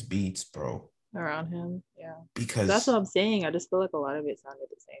making his beats, bro. Around him. Yeah. That's what Because I'm saying. I just feel like a lot of it sounded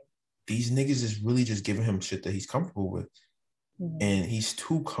the same. these niggas is really just giving him shit that he's comfortable with. Hmm. And he's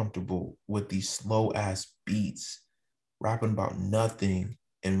too comfortable with these slow ass beats, rapping about nothing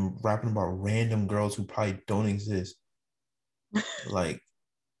and rapping about random girls who probably don't exist. Like,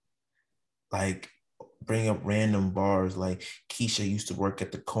 like bring up random bars like Keisha used to work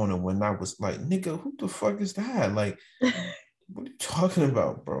at the corner when I was like, nigga, who the fuck is that? Like, what are you talking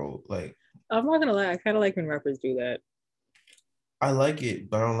about, bro? Like, I'm not gonna lie. I kind of like when rappers do that. I like it,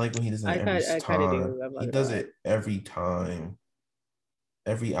 but I don't like when he does it every I kind of time. do. I'm He not gonna does lie. it every time.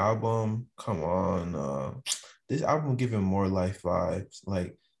 Every album. Come on. This album giving more life vibes.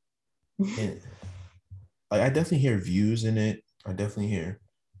 And like I definitely hear views in it. I definitely hear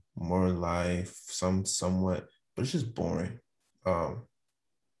more life, somewhat, but it's just boring. Um,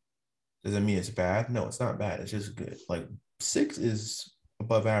 does that mean it's bad? No, it's not bad. It's just good. Like 6 is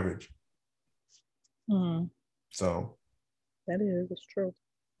above average. Hmm. So That is. It's true.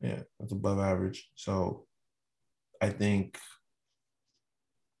 yeah, it's above average. So I think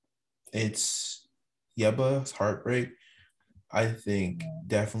it's Yeba's Heartbreak. I think Mhm.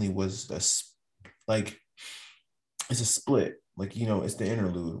 definitely was like it's a split. Like it's the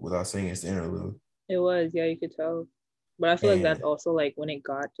interlude without saying it's the interlude. It was. Yeah, you could tell. But I feel like And that's also like when it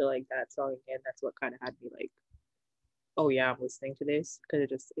got to like that song again. That's what kind of had me like, oh yeah, I'm listening to this because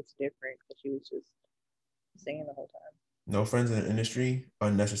it's different because she was just singing the whole No Friends in the Industry,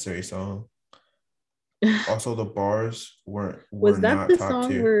 unnecessary song. time. Also, the bars were Was that not the top song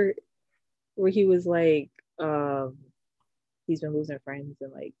tier. where he was like, he's been losing friends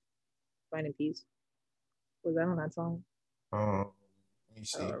and like finding peace? Was that on that song? Let me I don't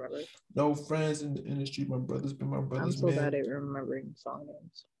see. remember. No friends in the industry. My brother's been my I'm brother's so bad man. at remembering song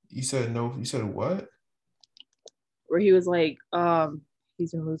names. You said no. You said what? Where he was like,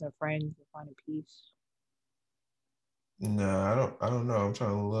 he's been losing friends and finding peace. Nah, I don't know. I'm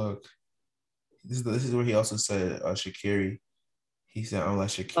trying to look. This is where he also said Shakiri. He said, "I'm like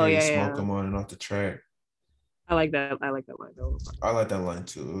Oh Shakiri, yeah, smoke yeah. him on and off the track." I like that. I like that line though. I like that line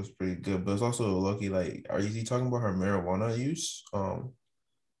too. It was pretty good, but it's also Loki. Like, are you talking about her marijuana use?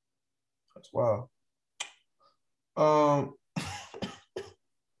 That's wow. Um,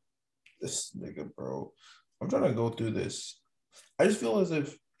 this nigga, bro. I'm trying to go through this. I just feel as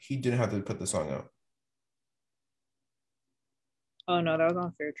if he didn't have to put the song out Oh no, that was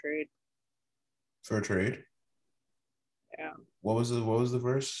on Fair Trade. for a trade. Yeah. What was the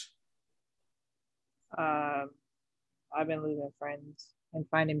verse? Um, I've been losing friends and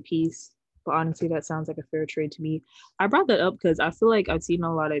finding peace. But honestly, that sounds like a fair trade to me. I brought that up because I feel like I've seen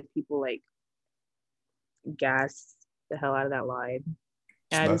a lot of people like gas the hell out of that line. And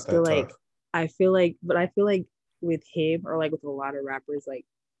It's I not just feel that like tough. I feel like with him or like with a lot of rappers, like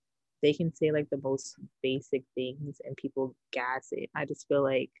they can say like the most basic things and people gas it. I feel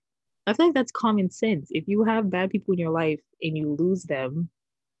like that's common sense. If you have bad people in your life and you lose them,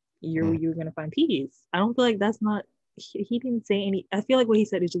 Mm. you're gonna find peace. I don't feel like that's not he didn't say any. I feel like what he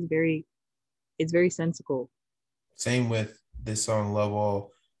said is just very it's very sensical. Same with this song, Love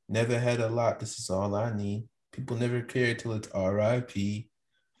All. Never had a lot. This is all I need. People never care till it's R.I.P.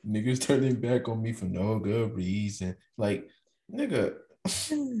 Niggas turning back on me for no good reason. Like, nigga,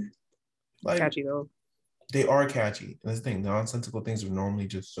 It's like catchy though. they are catchy. And that's the thing, nonsensical things are normally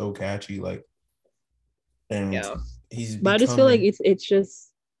just so catchy. Like, and Yeah. he's But I just feel like becoming it's just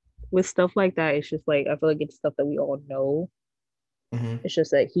with stuff like that, it's just like I feel like it's stuff that we all know. Hmm. It's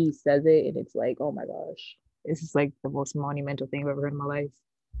just that he says it and it's like, oh my gosh. This is like the most monumental thing I've ever heard in my life.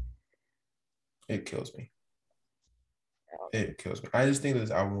 It kills me. It kills me. I just think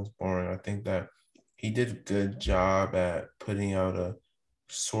this album was boring. I think that he did a good job at putting out a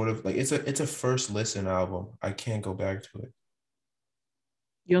sort of like it's a first listen album. I can't go back to it.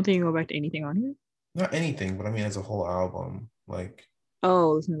 You don't think you go back to anything on here? Not anything, but I mean as a whole album. Like,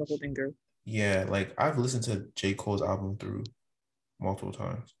 Oh, listen to the whole thing through. yeah, like I've listened to J. Cole's album through multiple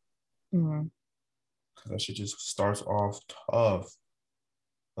times. Mm-hmm. Cause that shit just starts off tough.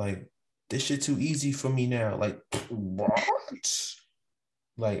 Like, this shit too easy for me now. Like, what?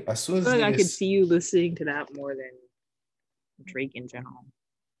 Like, as soon I feel as like I could niggas, see you listening to that more than Drake in general,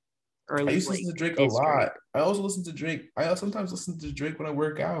 or at I least used to like listen to Drake a this lot. Drake. I also listen to Drake. I sometimes listen to Drake when I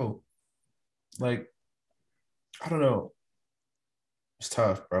work out. Like, I don't know. It's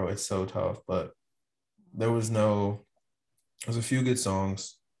tough, bro. It's so tough. But there was no, there's a few good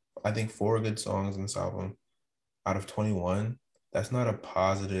songs. I think four good songs in this album out of 21. That's not a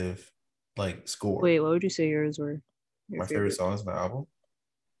positive, like, score. Wait, what would you say yours were? Your My favorite favorites? songs in the album: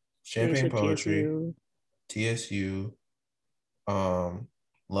 Yeah, you Champagne said Poetry, TSU. TSU, um,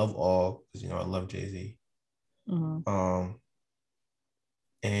 Love All, because, I love Jay-Z. Mm-hmm. Um,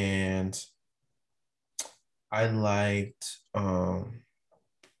 and I liked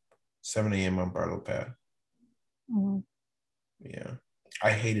 7 a.m. on Barlow Path. Mm-hmm. Yeah.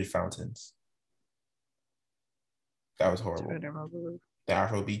 I hated Fountains. That was I horrible. don't remember. The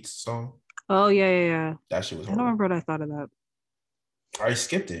Afro Beats song, Oh yeah, yeah, yeah. that shit was I don't horrible. remember what I thought of that. I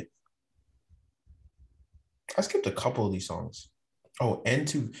skipped it. I skipped a couple of these songs. Oh,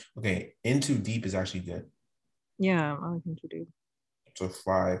 okay, Into Deep is actually good. Yeah, I like him to do. So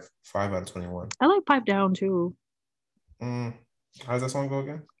five out of 21. I like Pipe Down too. Mm, how does that song go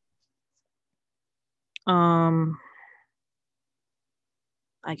again? Um,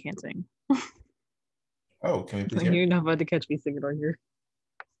 I can't sing. Oh, can we please hear You're it? not about to catch me singing on here.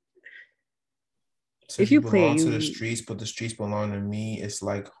 If Says you you play it, belong to the you. streets, but the streets belong to me. It's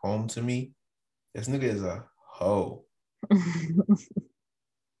like home to me. This nigga is a hoe. This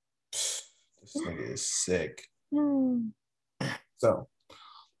nigga is sick. So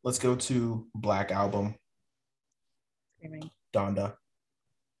let's go to Black Album, Screaming. Donda.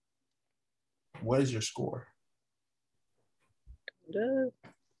 What is your score?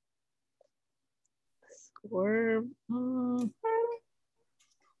 Score.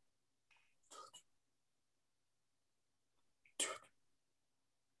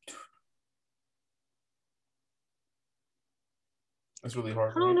 It's really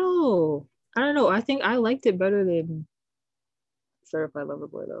hard I to don't rate. know. I don't know. I think I liked it better than Certified Lover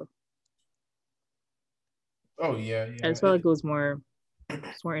Boy though. Oh yeah, I yeah. just felt like it was more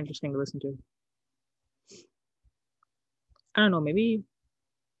interesting to listen to. I don't know. Maybe.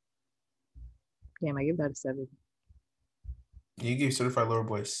 Damn, I give that a 7. You gave Certified Lover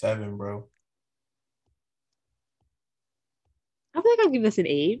Boy 7, bro. I feel like I give this an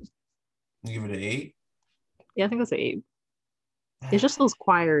 8. You give it an 8. Yeah, I think that's an 8. It's just those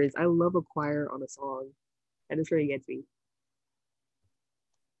choirs. I love a choir on a song. That just really gets me.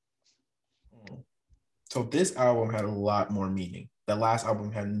 So this album had a lot more meaning. The last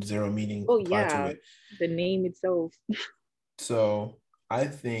album had zero meaning Oh applied to yeah, it. the name itself. So I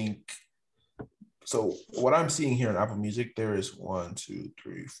think so. What I'm seeing here in Apple Music, there is one, two,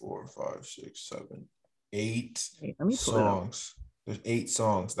 three, four, five, six, seven, eight Wait, let me pull it up. songs. There's 8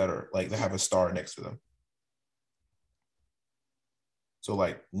 songs that are like they have a star next to them. So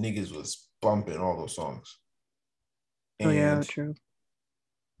like niggas was bumping all those songs. Oh yeah, And true.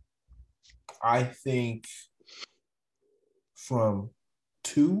 I think from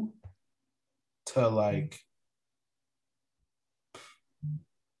 2 to like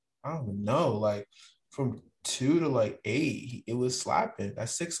I don't know, like from 2 to like 8, it was slapping.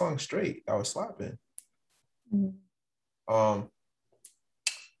 That's 6 songs straight. That was slapping. Mm-hmm. Um,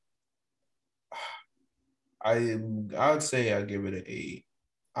 I would say I give it an 8.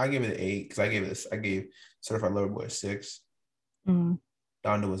 I give it an 8 because I gave Certified Lover Boy a 6. Mm-hmm.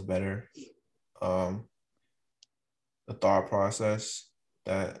 Donda was better. Um, the thought process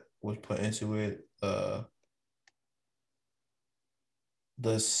that was put into it,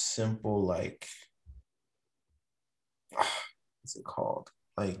 the simple like what's it called?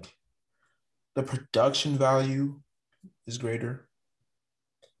 Like the production value is greater.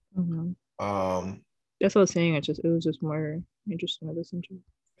 Mm-hmm. Um, That's what I was saying. It was just more interesting to listen to.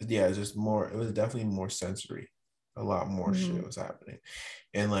 yeah, it's just more. It was definitely more sensory. A lot more Mm-hmm. shit was happening,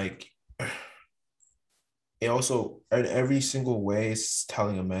 and like it also in every single way it's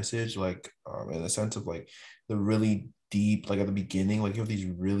telling a message, like in the sense of like the really deep, like at the beginning, like you have these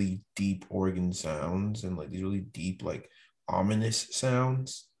really deep organ sounds and like these really deep, like ominous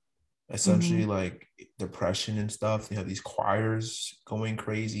sounds, Mm-hmm. essentially like depression and stuff. You have these choirs going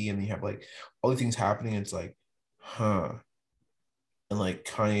crazy, and you have like all these things happening. And it's like, huh. And like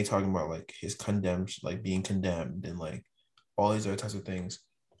Kanye talking about like his condemned, like being condemned, and like all these other types of things.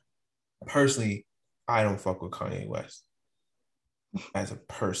 Personally, I don't fuck with Kanye West as a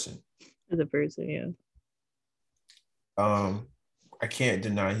person. As a person, yeah. Um, I can't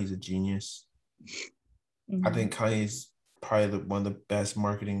deny he's a genius. I Mm-hmm. think Kanye's probably one of the best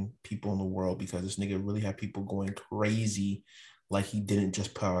marketing people in the world because this nigga really had people going crazy, like he didn't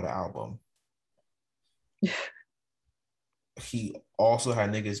just put out an album. He also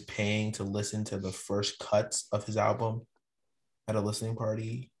had niggas paying to listen to the first cuts of his album at a listening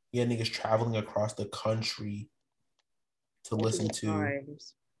party. He had niggas traveling across the country to listen Multiple to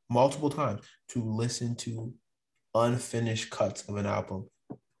times. multiple times to listen to unfinished cuts of an album.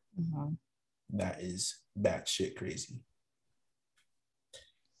 Mm-hmm. That is batshit crazy.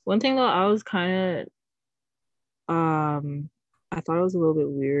 One thing though, I was kind of I thought it was a little bit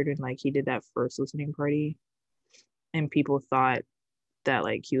weird and like he did that first listening party and people thought that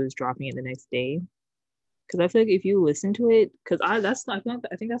like he was dropping it the next day. Because I feel like if you listen to it, because I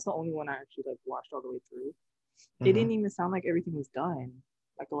think that's the only one I actually like watched all the way through. It didn't Mm-hmm. even sound like everything was done.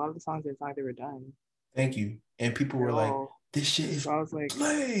 Like a lot of the songs didn't sound like they were done Thank you. And people at were like, all. this shit So is I was like,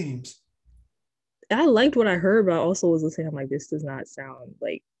 flames. I liked what I heard, but I also was listening. I'm like, this does not sound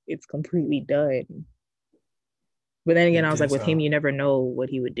like it's completely done. But then again, It I was like, didn't with him, sound, you never know what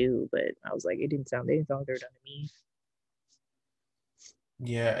he would do. But I was like, they didn't sound like they were done to me.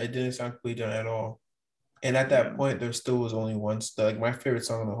 yeah, it didn't sound completely done at all. And at that Yeah. point, there still was only one. Like my favorite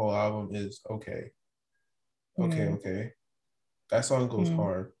song on the whole album is "Okay, Okay, Mm, Okay." That song goes mm.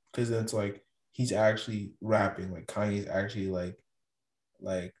 hard because then it's like he's actually rapping. Like Kanye's actually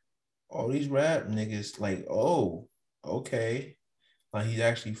like all these rap niggas. Like, oh, okay. Like he's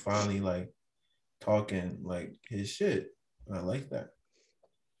actually finally like talking like his shit. And I like that.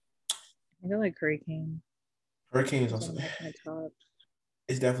 I feel like Hurricane Hurricane is was one also of my top.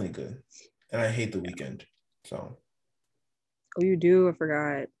 it's definitely good, and I hate the weekend. So Oh, you do? I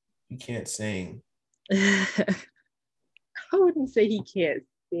forgot. he can't sing. I wouldn't say he can't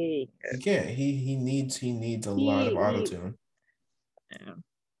sing. He can't. He needs a lot of auto He tune. yeah,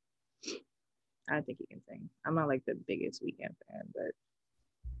 I think he can sing. I'm not like the biggest weekend fan,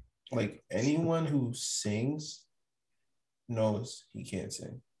 but Like anyone who sings knows he can't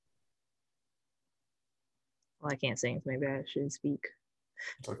sing. well, I can't sing, so maybe I shouldn't speak.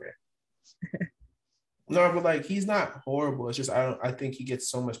 It's okay. No, but like he's not horrible. It's just I don't. I think he gets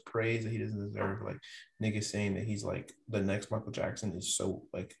so much praise that he doesn't deserve. Like niggas saying that he's like the next Michael Jackson is so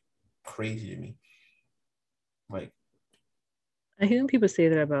like crazy to me. Like I hear people say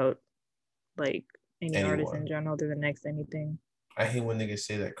that about like any artist in anyone. general. They're the next anything. I hate when niggas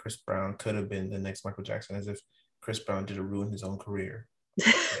say that Chris Brown could have been the next Michael Jackson, as if Chris Brown did ruin his own career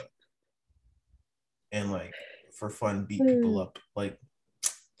and like for fun beat people up. Like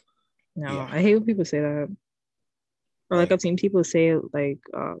No, yeah, I hate when people say that. Or like I've like seen people say say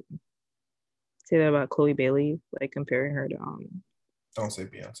that about Chloe Bailey, like comparing her to don't say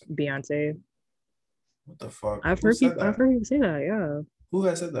Beyonce. Beyonce. What the fuck? Who said I've that? heard people say that. Yeah, Who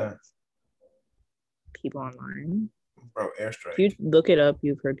has said that? people online. Bro, If you airstrike. look it up,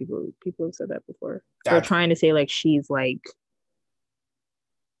 you've heard people have said that before. Or That's trying to say like she's like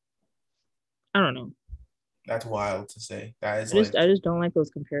I don't know. that's wild to say. That is I like just don't like those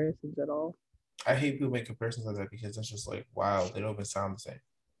comparisons at all. I hate people make comparisons like that because it's just like wow, they don't even sound the same.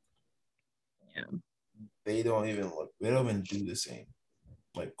 Yeah. They don't even look. They don't even do the same.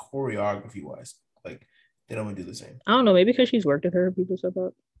 Like choreography wise, like they don't even do the same. I don't know, maybe because she's worked with her, people said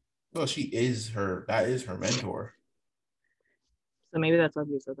that. Well, she is her. That is her mentor. So maybe that's why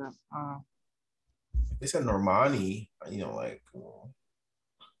people said that. They said Normani,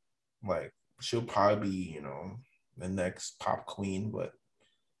 like she'll probably be, the next pop queen, but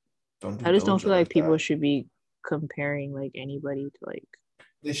don't do I just don't Doja feel like like people that. should be comparing like anybody to like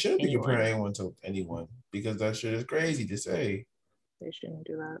They shouldn't be comparing anyone. anyone to anyone because that shit is crazy to say. They shouldn't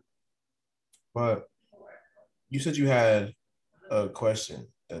do that. But you said you had a question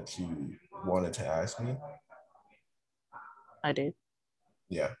that you wanted to ask me. I did.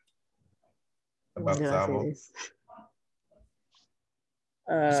 Yeah, When about did this I say album. this?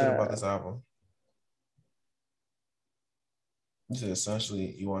 You said about Uh, this album. You said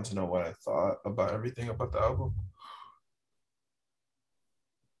essentially you want to know what I thought about everything about the album.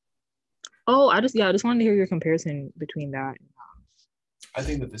 Oh, I just wanted to hear your comparison between that I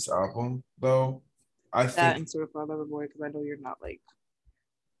think that this album, though, I that think and Certified Lover Boy, because I know you're not like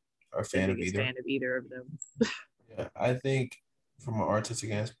a the fan of biggest either. fan of either of them. Yeah, I think from an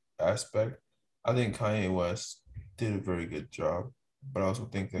artistic aspect, I think Kanye West did a very good job, but I also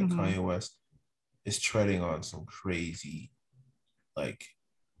think that Mm-hmm. Kanye West is treading on some crazy like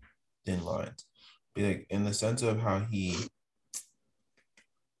thin lines. Be like in the sense of how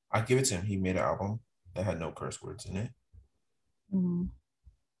I give it to him. He made an album that had no curse words in it, Mm-hmm.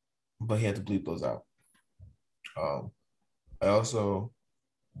 but he had to bleep those out. Um, I also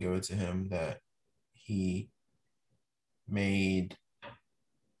give it to him that he made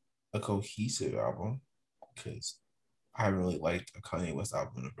a cohesive album because I haven't really liked a Kanye West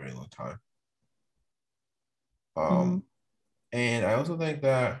album in a very long time. Mm-hmm. Um, and I also think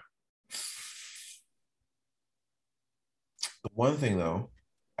that the one thing though,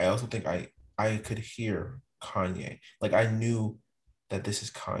 I also think I could hear Kanye. Like I knew that this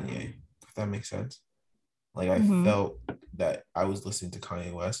is Kanye, if that makes sense. Like I Mm-hmm. felt that I was listening to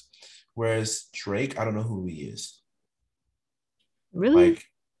Kanye West. Whereas Drake, I don't know who he is. Really? Like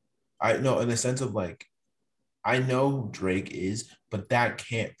I know in the sense of like I know who Drake is, but that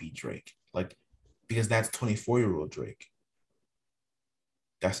can't be Drake. Like because that's 24-year-old Drake.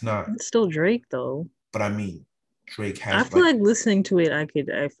 That's not, It's still Drake though. but I mean Drake I has feel like, like listening to it,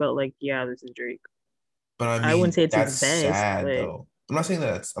 I felt like, yeah, this is Drake. but I I wouldn't mean say it's his that's best, sad but though. I'm not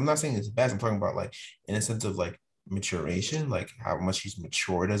saying it's bad. I'm talking about like in a sense of like maturation, like how much he's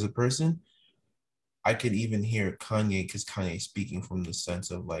matured as a person. I could even hear Kanye because Kanye speaking from the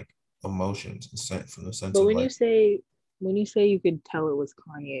sense of like emotions, from the sense but of like when you say you could tell it was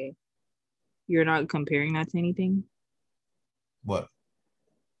Kanye, you're not comparing that to anything? what,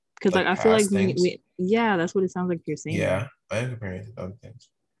 Because like like I feel like past things. yeah, that's what it sounds like you're saying. Yeah, I am comparing it to other things.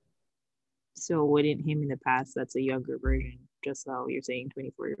 So wouldn't him in the past, that's a younger version, just how you're saying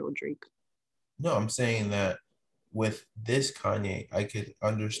 24-year-old Drake. No, I'm saying that with this Kanye, I could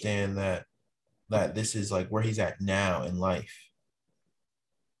understand that this is like where he's at now in life.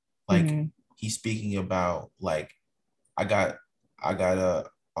 Like Mm-hmm. he's speaking about like I got I got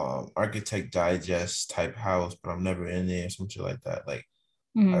a architect digest type house, but I'm never in there, some shit like that. Like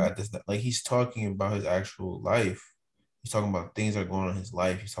I Mm-hmm. got this like he's talking about his actual life. He's talking about things that are going on in his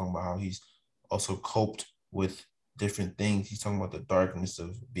life. He's talking about how he's also coped with different things. He's talking about the darkness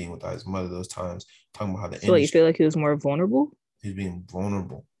of being without his mother those times, talking about how the So like, you feel industry, like he was more vulnerable? he's being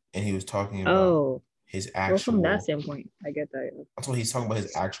vulnerable. And he was talking about Oh, his well, from that actual, standpoint, I get that. that's what he's talking about,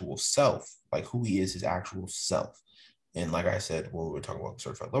 his actual self, like who he is, his actual self. And like I said, when we were talking about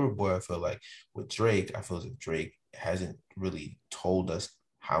Certified Lover Boy, I feel like with Drake, I feel as if Drake hasn't really told us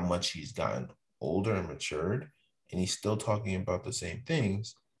how much he's gotten older and matured. And he's still talking about the same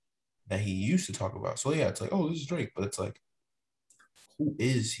things that he used to talk about. So yeah, it's like, oh, this is Drake. But it's like, who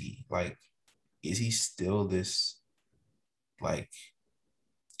is he? Like, is he still this like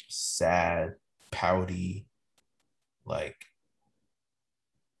sad, pouty, like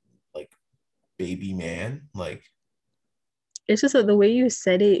like baby man? Like, It's just that the way you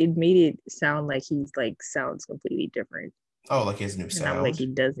said it, it made it sound like he's like sounds completely different, oh, like his new and I'm like sound? he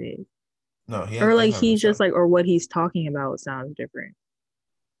doesn't, No, he or like doesn't have a new he's just sound. like, or what he's talking about sounds different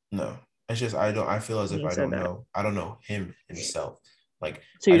No, it's just I don't. I feel as when if you said that. I don't know him himself. Like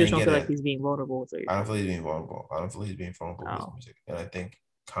So I you just didn't don't get feel like it. he's being vulnerable. So you're I don't saying, feel he's being vulnerable. I don't feel he's being vulnerable with his oh, music, and I think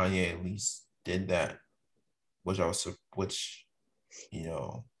Kanye at least did that, which you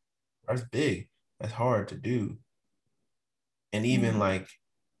know that's big. That's hard to do, and even mm-hmm. like,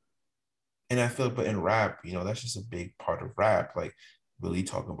 and I feel, but in rap, that's just a big part of rap. Like really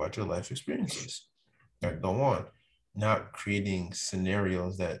talking about your life experiences that go on, not creating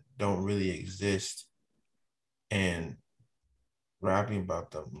scenarios that don't really exist and rapping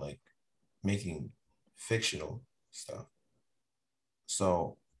about them, like making fictional stuff.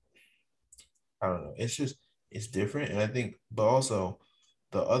 So I don't know. It's just it's different. And I think, but also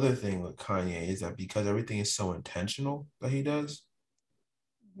the other thing with Kanye is that because everything is so intentional that he does,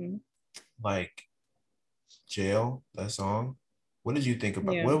 Mm-hmm. like Jail, that song. What did you think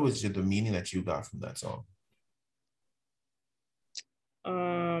about? Yeah. What was the meaning that you got from that song?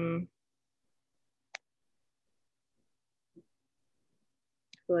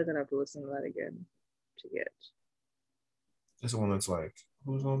 I feel like I'd have to listen to that again to get. This one that's like,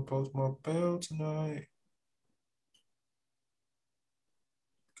 who's gonna post my bail tonight?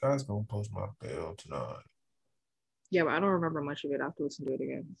 God's gonna post my bail tonight. Yeah, but I don't remember much of it. I have to listen to it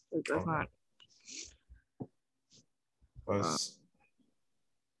again. That's Okay. not. But Uh,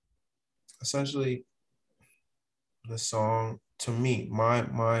 essentially the song to me,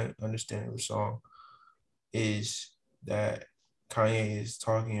 my understanding of the song is that Kanye is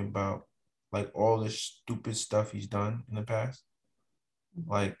talking about like all the stupid stuff he's done in the past,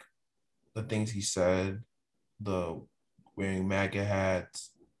 like the things he said, the wearing MAGA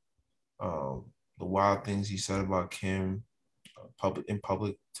hats, um, the wild things he said about Kim, public,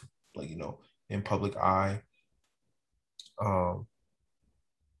 like in public eye. Um,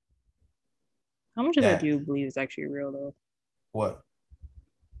 How much of that do that you believe is actually real though? what?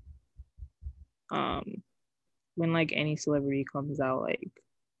 Um, when like any celebrity comes out like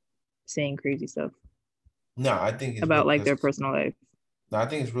saying crazy stuff No, I think it's real about like because their personal life. no, I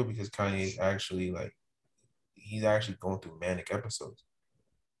think it's real because Kanye is actually like he's actually going through manic episodes.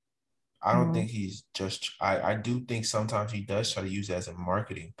 I don't Mm, think he's just. I do think sometimes he does try to use it as a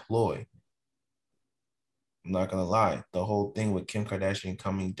marketing ploy. I'm not gonna lie. The whole thing with Kim Kardashian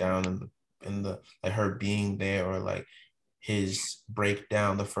coming down and the like her being there or like his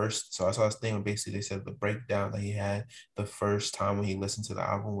breakdown the first. So I saw this thing where basically they said the breakdown that he had the first time when he listened to the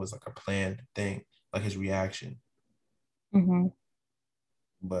album was like a planned thing, like his reaction. mm-hmm.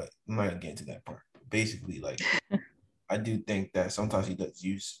 But I'm not gonna get into that part. Basically, like I do think that sometimes he does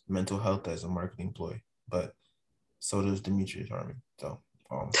use mental health as a marketing ploy, but so does Demetrius Harmon. So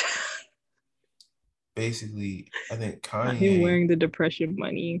um basically I think Not him Kanye wearing the depression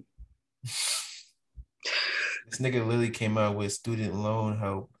money. this nigga literally came out with student loan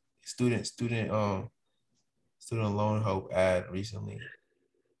help ad recently.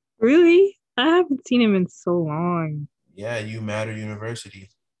 Really? I haven't seen him in so long. Yeah, you matter university.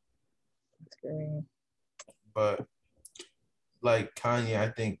 That's great. But like Kanye, I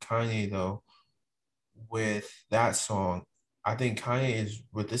think Kanye though, with that song, I think Kanye is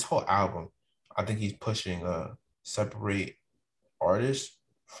with this whole album, I think he's pushing separate artist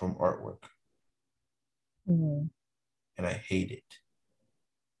from artwork. Mm-hmm. And I hate it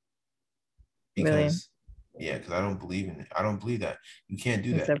Really? because yeah, because I don't believe in it. I don't believe that. You can't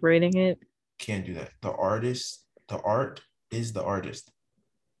do And that. separating it? Can't do that. The art is the artist.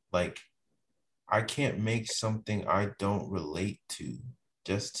 Like I can't make something I don't relate to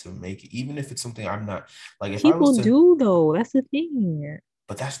just to make it, even if it's something I'm not like if I was People to do though. That's the thing.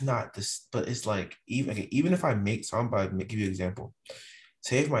 but that's not this, but it's like even okay, even if I make so I'm about to give you an example.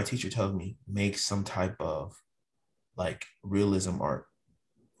 Say if my teacher tells me make some type of like realism art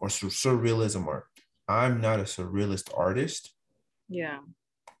or surrealism art. I'm not a surrealist artist, Yeah.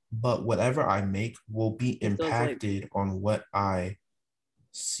 but whatever I make will be It does like impacted on what I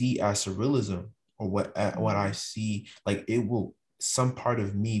see as surrealism or what I mm. see. Like it will, some part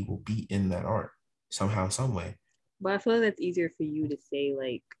of me will be in that art somehow, some way. But I feel like that's easier for you to say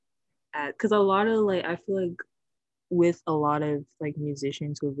like at because a lot of like I feel like with a lot of like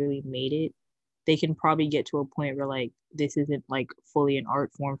musicians who have really made it, they can probably get to a point where like this isn't like fully an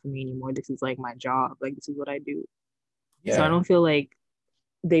art form for me anymore. This is like my job. Like this is what I do. So I Yeah. don't feel like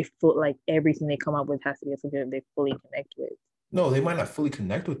they feel like everything they come up with has to be something that they fully connect with. No, they might not fully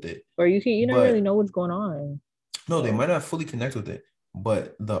connect with it, Or you don't really but know what's going on. no, they So might not fully connect with it,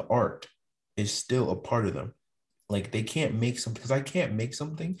 but the art is still a part of them. Like they can't make something because I can't make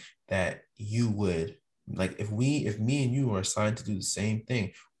something that you would like if me and you are assigned to do the same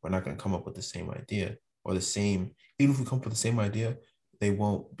thing, we're not gonna come up with the same idea or the same, even if we come up with the same idea, they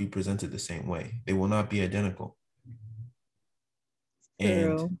won't be presented the same way. They will not be identical.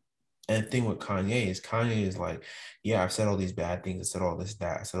 And true. and the thing with Kanye is like, yeah, I've said all these bad things. I said all this,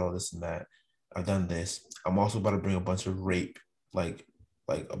 that. I said all this and that. I've done this. I'm also about to bring a bunch of rape, like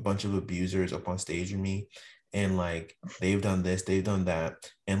a bunch of abusers up on stage with me. And like they've done this, they've done that.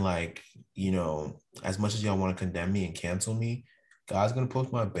 And like, as much as y'all want to condemn me and cancel me, God's gonna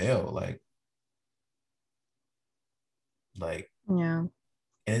post my bail. Like, Yeah. and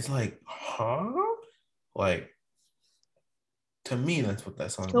it's like, huh? Like to me, that's what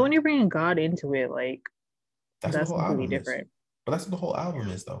that song So when meant. you're bringing God into it, like That's what the that's whole completely album is. different. But that's what the whole album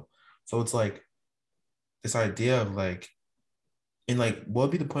Yeah. is though. So it's like this idea of like, and like, what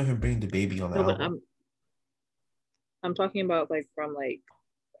would be the point of him bringing the baby on the No, but album? I'm talking about like from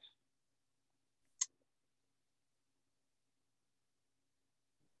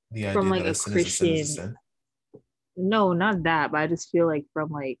The idea that a a sin is a sin is a Christian. sin. No, not that, but I just feel like from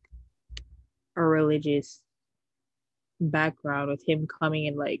like a religious background with him coming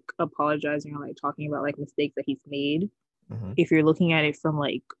and like apologizing or like talking about like mistakes that he's made. Mm-hmm. If you're looking at it from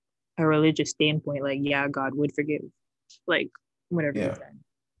like a religious standpoint, like yeah, God would forgive like whatever he Yeah, said.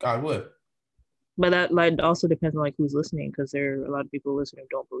 God would. But that like also depends on like who's listening because there are a lot of people listening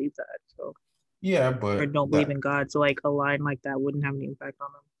who don't believe that. So Yeah, or but don't believe that in God. So like a line like that wouldn't have any impact on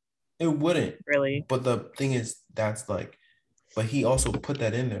them, it wouldn't. really. But the thing is, that's like but he also put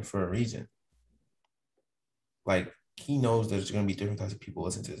that in there for a reason. Like he knows there's going to be different types of people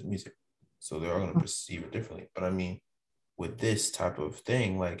listen to his music, so they're all going to perceive it differently. But I mean, with this type of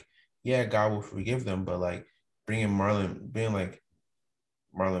thing, like, yeah, God will forgive them, but like bringing like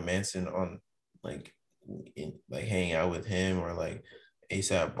Marlon Manson on, like, like hanging out with him, or like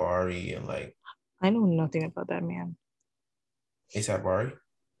ASAP Bari and like I know nothing about that man. ASAP Bari.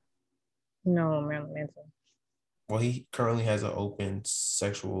 No, Marilyn Manson. Well, he currently has an open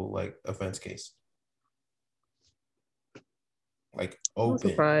sexual like offense case, like I'm not open.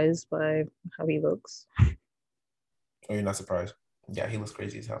 surprised by how he looks. Oh, you're not surprised? Yeah, he looks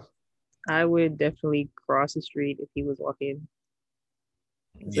crazy as hell. I would definitely cross the street if he was walking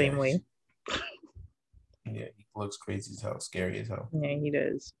the Yeah, same way. yeah, he looks crazy as hell, scary as hell. Yeah, he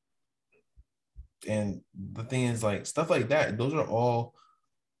does. And the thing is, like, stuff like that, those are all,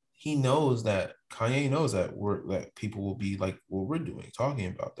 he knows that Kanye knows that people will be like what we're doing, talking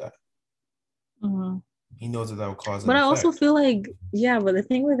about that. Mhm. He knows that will cause an But I also effect. feel like, yeah, but the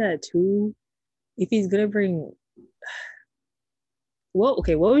thing with that too, if he's gonna bring, well,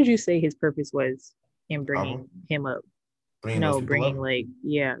 okay, what would you say his purpose was in Album, bringing him up? bringing those No, people bringing up, like,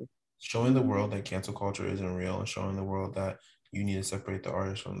 yeah, showing the world that cancel culture isn't real, and showing the world that you need to separate the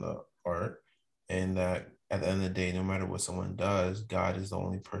artist from the art, and that at the end of the day, no matter what someone does, God is the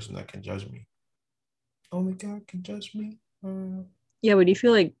only person that can judge me. Only God can judge me. yeah. But do you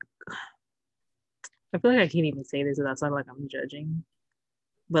feel like I feel like I can't even say this without sounding like I'm judging,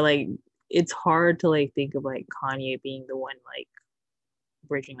 but like it's hard to like think of like Kanye being the one like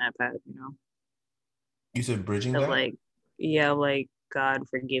bridging that path, you know? You said bridging Of that? like, yeah, like God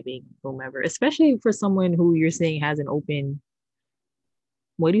forgiving whomever, especially for someone who you're saying has an open,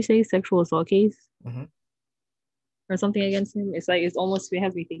 what do you say, sexual assault case Mm-hmm. or something against him. It's like, it's almost, it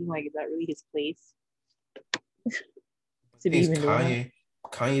has me thinking, like, is that really his place The to be thing is, even doing that?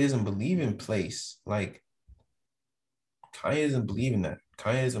 Kanye doesn't believe in place. Like, Kanye doesn't believe in that.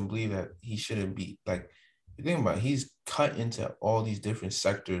 Kanye doesn't believe that he shouldn't be like. You think about it, he's cut into all these different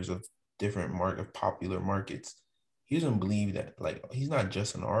sectors of different of popular markets. He doesn't believe that, like, he's not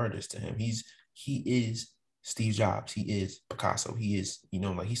just an artist to him. He is Steve Jobs. He is Picasso. He is,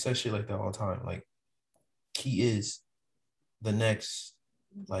 like, he says shit like that all the time. Like, he is the next,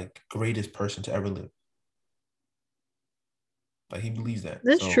 like, greatest person to ever live. Like, he believes that.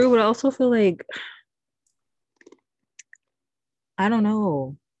 That's So true, but I also feel like, I don't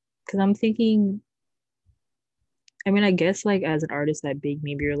know, because I'm thinking, I mean, I guess like as an artist that big,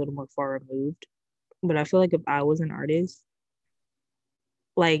 maybe you're a little more far removed, but I feel like if I was an artist,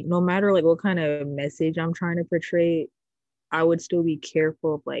 like no matter like what kind of message I'm trying to portray, I would still be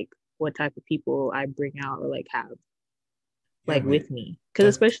careful of like what type of people I bring out or like have yeah, like but with me. Because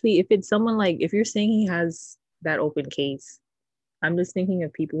that's especially if it's someone like if you're saying he has that open case, I'm just thinking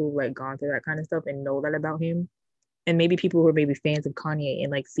of people who've like gone through that kind of stuff and know that about him. And maybe people who are maybe fans of Kanye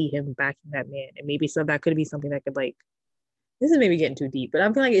and like see him backing that man. And maybe some that could be something that could like this is maybe getting too deep, but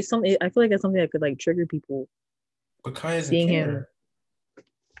I feel like it's something I feel like it's something that could like trigger people but Kanye doesn't seeing him. care.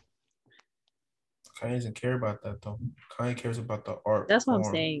 Kanye doesn't care about that though. Kanye cares about the art That's what I'm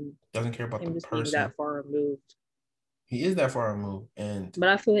form. saying. Doesn't care about the Him just being person. that far removed. He is that far removed, and But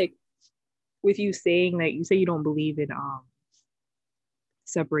I feel like with you saying that you say you don't believe in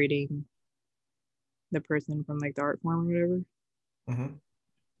separating the person from like the art form or whatever. mhm.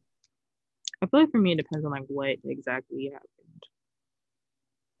 I feel like for me it depends on like what exactly happened.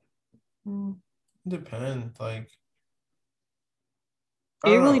 Depends. Like, I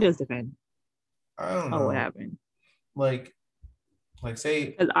It don't really know. does depend I don't on what know. happened. Like, say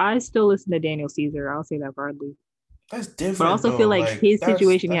Because I still listen to Daniel Caesar. I'll say that broadly. that's But I different also feel though. like Like, his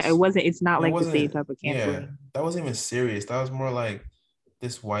situation, yeah, it's not it like the same wasn't. type of Yeah, canceling. that wasn't even serious. That was more like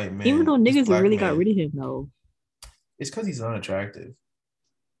this white Even man, though this niggas black really got man. rid of him though. It's because he's unattractive.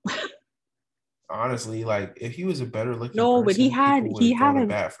 Honestly, like, if he was a better looking No, but person, people would he go had to a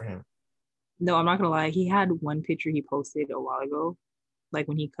bat for him. no, I'm not gonna lie, he had one picture he posted a while ago, like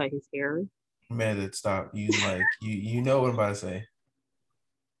when he cut his hair. Man, that stop. You know what I'm about to say.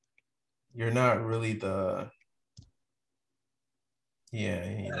 You're not really the yeah,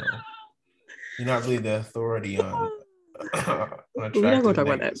 you're not really the authority on on We're not gonna attractive talk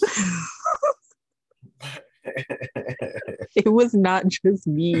about that. niggas. It was not just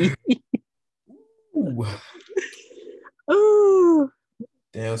me. Ooh. Oh,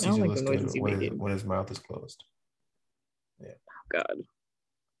 Daniel I don't Caesar like the looks good noises you made. when his mouth is closed. Yeah. God.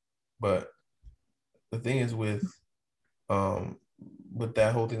 But the thing is um with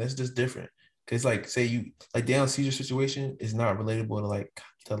that whole thing, that's just different. Cause like say you like Daniel Caesar situation is not relatable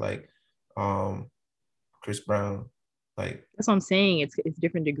to like um Chris Brown. Like, That's what I'm saying. It's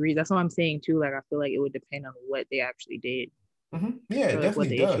different degrees. That's what I'm saying too. Like I feel like it would depend on what they actually did yeah, it or like what definitely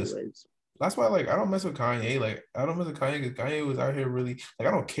the issue does. was. That's why, like, I don't mess with Kanye. Like, I don't mess with Kanye because Kanye was out here really, like,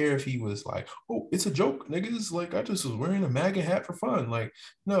 I don't care if he was like, oh, it's a joke, niggas. Like, I just was wearing a MAGA hat for fun. Like,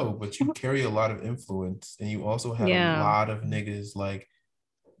 no, but you carry a lot of influence, and you also had a Yeah. lot of niggas like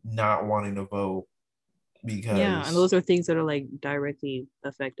not wanting to vote Yeah. And because those are things that are like directly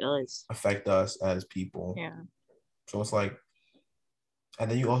affect us. affect us as people. Yeah. So it's like,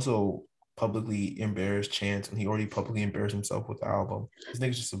 and then you also publicly embarrass Chance, and he already publicly embarrassed himself with the album. This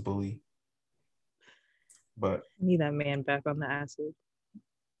nigga's just a bully. But I need that man back on the acid.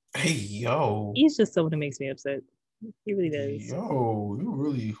 hey, yo, He's just someone who makes me upset. He really does. yo, you're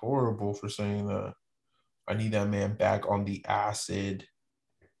really horrible for saying that. I need that man back on the acid.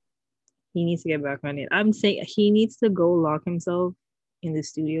 He needs to get back on it. I'm saying he needs to go lock himself in the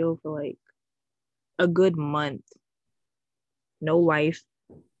studio for like a good month. No wife,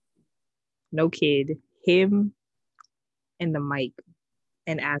 no kid, him and the mic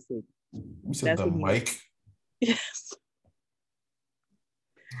and acid. You said That's the what he needs. mic. Yes.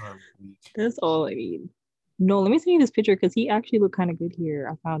 I'm weak. That's all I need. No, let me send you this picture because he actually looked kind of good here.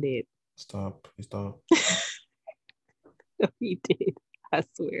 I found it. Stop. Stop. He did. I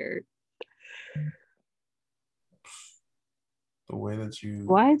swear. The way that you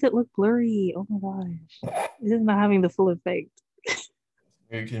Why does it look blurry? Oh my gosh. This is not having the full effect.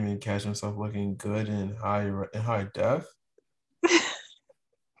 making me catch himself looking good in high def.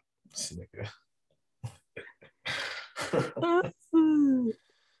 This nigga.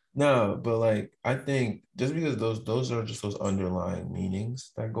 No, but like I think just because those are just those underlying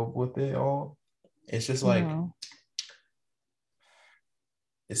meanings that go with it all, it's just like Mhm.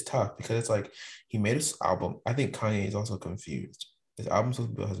 it's tough because it's like he made this album. I think Kanye is also confused. His album's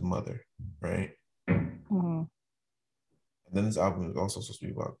supposed to be about his mother, right? Mhm. And then this album is also supposed to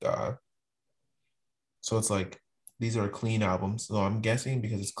be about God. So it's like these are clean albums. So I'm guessing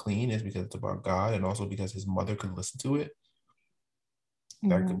because it's clean is because it's about God and also because his mother could listen to it.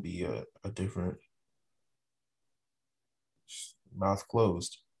 That could Mhm. be a different mouth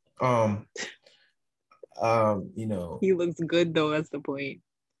closed. Um, you know, He looks good though, that's the point.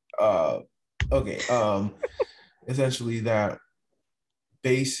 uh okay. Essentially that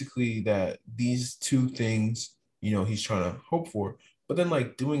basically that these two things, he's trying to hope for. But then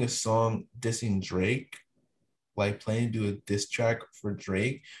like doing a song dissing Drake, like planning to do a diss track for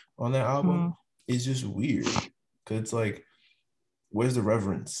Drake on that album Mhm. is just weird. Cause it's like, where's the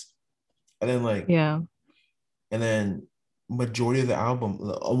reverence? And then like, Yeah. and then majority of the album,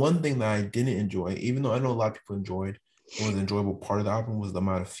 one thing that I didn't enjoy, even though I know a lot of people enjoyed, it was an enjoyable part of the album was the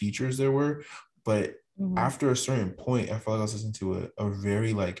amount of features there were. But Mhm. after a certain point, I felt like I was listening to a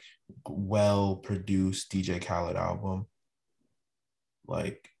very like well produced DJ Khaled album.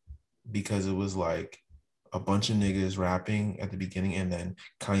 Like because it was like a bunch of niggas rapping at the beginning and then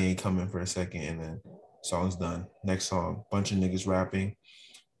Kanye coming for a second and then song's done. Next song, bunch of niggas rapping.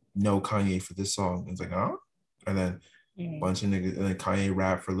 No Kanye for this song. It's like, huh? And then Mhm. bunch of niggas and then Kanye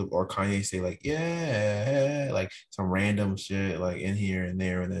rap for a little or Kanye say like, yeah, like some random shit like in here and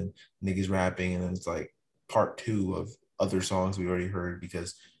there, and then niggas rapping, and then it's like part two of other songs we already heard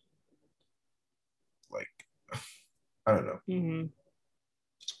because like I don't know. Mhm.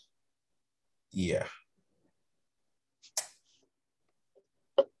 Yeah.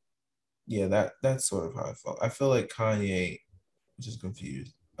 Yeah, that's sort of how I felt. I feel like Kanye was just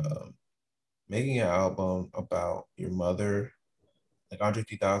confused. Making an album about your mother, like Andre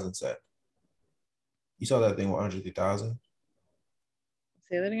 3000 said. You saw that thing with Andre 3000?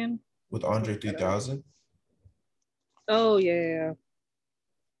 Say that again. With This Andre one cut out. 3000? Oh yeah.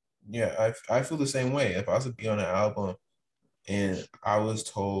 Yeah, I feel the same way. If I was to be on an album and I was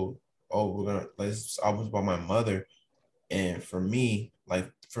told, "Oh, we're gonna like this album's about my mother," and for me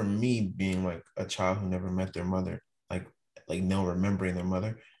being like a child who never met their mother, like no remembering their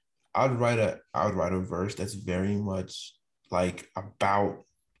mother, I would write a verse that's very much like about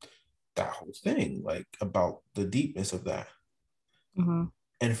that whole thing, like about the deepness of that. Mhm.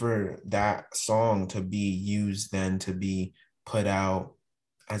 And for that song to be used then to be put out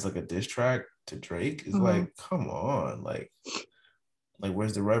as like a diss track to Drake is Mhm. like, come on, like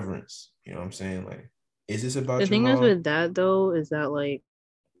where's the reverence? You know what I'm saying? Like, is this The about your thing is mom? with that though is that like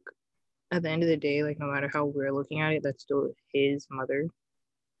at the end of the day, like no matter how we're looking at it, that's still his mother.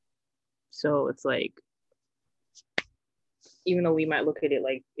 So it's like even though we might look at it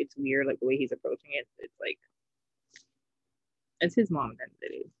like it's weird, like the way he's approaching it, it's like it's his mom at the end of the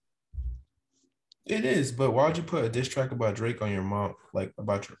day. It is, but why'd you put a diss track about Drake on your mom? Like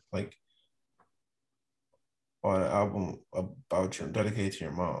about your like on an album about your dedicated to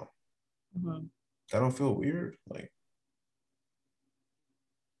your mom. Mm-hmm. That don't feel weird. Like,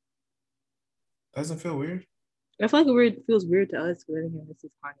 doesn't feel weird. I feel like it feels weird to us, but then again, this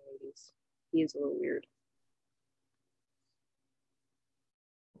is Kanye. He is a little weird.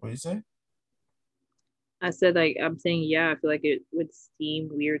 What do you say? I said like I'm saying yeah, I feel like it would seem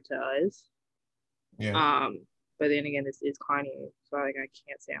weird to us. Yeah, Um, but then again, this is Kanye, so like I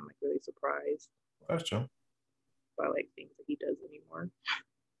can't say I'm like really surprised that's true. by like things that he does anymore.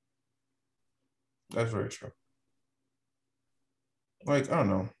 That's very true. Like, I don't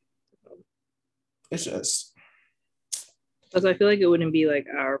know. It's just, Because I feel like it wouldn't be like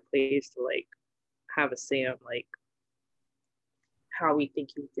our place to like have a say on like how we think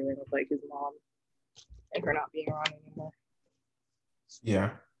he's dealing with like his mom and her not being around anymore.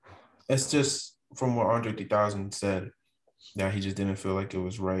 yeah. It's just from what Andre 3000 said, that he just didn't feel like it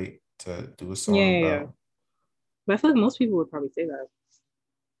was right to do a Yeah, song yeah, yeah. about. But I feel like most people would probably say that.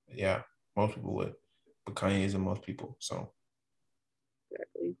 Yeah, most people would, but Kanye isn't most people. So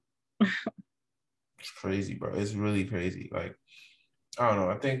Exactly. it's crazy, bro. It's really crazy. Like, I don't know.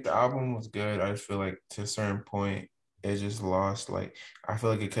 I think the album was good. I just feel like to a certain point, it just lost. Like, I feel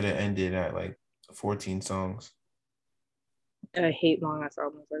like it could have ended at like 14 songs. And I hate long ass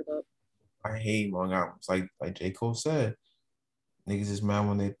albums like that. I hate long albums. Like J. Cole said, niggas is mad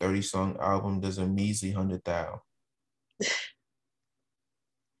when their 30-song album does a measly 100,000.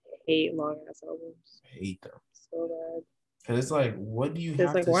 Hate long ass albums. I hate them. So bad. Cause it's like, what do you It's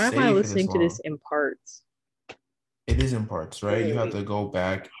have like to why am I say for this listening to this long? in parts? It is in parts, right? You have Literally. to go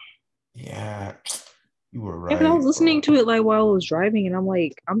back. Yeah, you were Yeah, because I was right, listening bro. to it like while I was driving, and I'm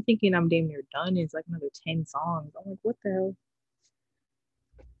like, I'm thinking I'm damn near done. It's like another 10 songs. I'm like, what the hell?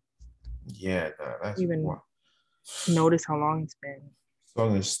 Yeah, nah, that's Even wow. notice how long it's been.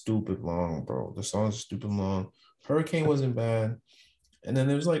 Song is stupid long, bro. The song is stupid long. Hurricane wasn't bad. And then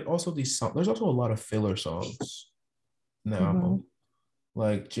there's like also these songs. There's also a lot of filler songs in the Mm-hmm. album.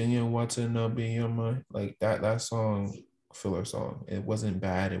 Like Jenya Watson Up in Your Mind. Like that song, filler song. It wasn't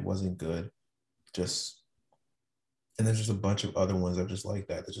bad. It wasn't good. Just and there's just a bunch of other ones that are just like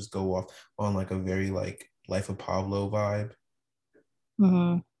that just go off on like a very like Life of Pablo vibe.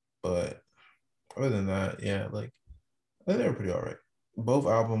 Mm-hmm. But other than that, yeah, like they were pretty all right. Both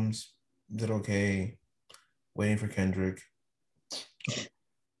albums did okay. Waiting for Kendrick,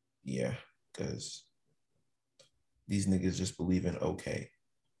 yeah, because these niggas just believe in okay.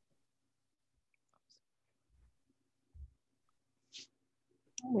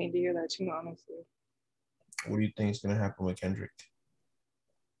 I'm waiting to hear that too, honestly. What do you think is gonna happen with Kendrick?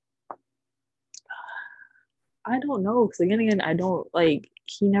 I don't know, because again, I don't like.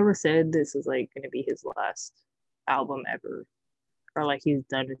 He never said this is like going to be his last album ever, or like he's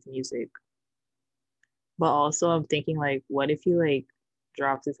done with music. But also, I'm thinking like, what if he like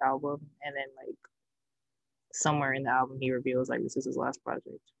drops this album and then like somewhere in the album he reveals like this is his last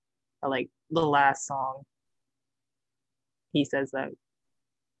project, or like the last song he says that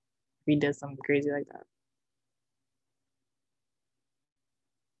he does something crazy like that.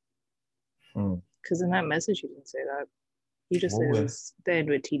 Hmm. Because in that message he didn't say that. He just What said it would was the end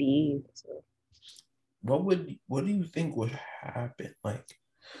with TDE. So what do you think would happen? Like,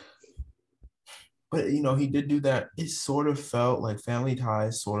 but he did do that. It sort of felt like Family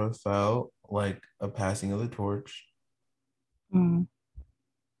Ties sort of felt like a passing of the torch. mm.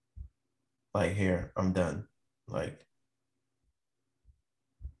 Like, here, I'm done. Like,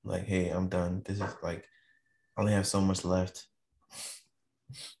 hey, I'm done. This is like I only have so much left.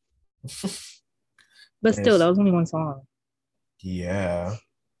 But And still, that it's was only one song. yeah,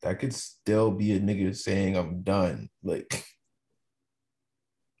 that could still be a nigga saying I'm done. Like,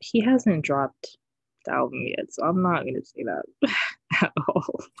 He hasn't dropped the album yet, so I'm not gonna say that at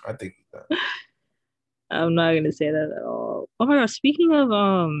all. I think that I'm not gonna say that at all. Oh my god, speaking of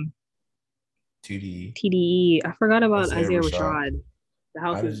 2D TDE, I forgot about Isaiah Isaiah Rashad. Rashad. The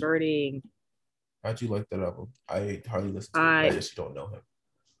How house is did you burning. how'd you like that album? I hardly listened to it. I I just don't know him.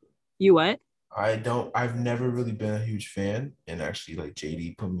 You what? I've never really been a huge fan, and actually like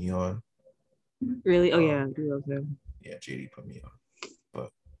JD put me on. Really? Oh yeah, Um, I do love him. yeah, JD put me on. But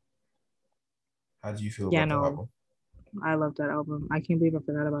how do you feel Yeah, about the no, album? I love that album. I can't believe I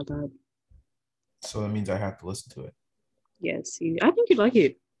forgot about that. So that means I have to listen to it. Yes, I think you'd like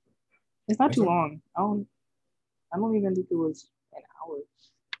it. It's not Think too so? long. I don't even think it was an hour.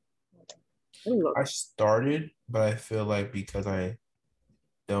 Let me look. I started, but I feel like because I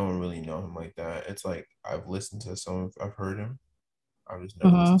don't really know him like that, it's like I've listened to some, I've heard him. I've just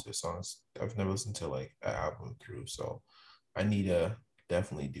never Mm-hmm. listened to songs. I've never listened to like an album through. So I need to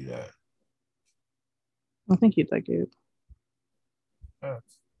definitely do that. I think you'd like it. Yeah,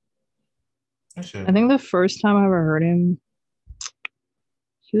 I I should. think the first time I ever heard him,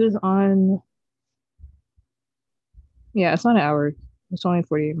 he was on. Yeah, it's not an hour. It's only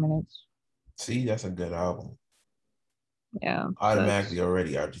 48 minutes. See, that's a good album. Yeah, Automatically that's.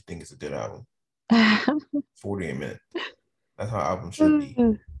 already, I just think it's a good album. 48 minutes. That's how albums should be.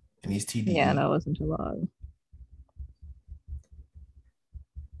 And he's Yeah, TDE. no, it wasn't too long.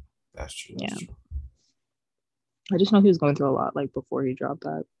 That's true. That's Yeah, true. I just know he was going through a lot like before he dropped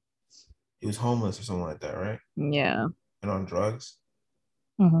that. He was homeless or something like that, right? Yeah. And on drugs.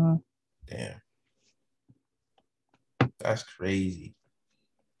 Hmm. Damn, that's crazy.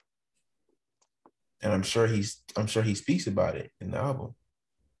 And I'm sure he speaks about it in the album.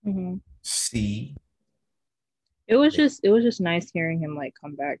 Hmm. See, It was just nice hearing him like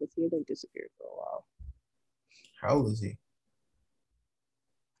come back because he had like disappeared for a while. how old is he?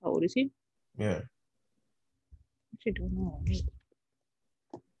 How old is he? Yeah. Actually, don't know.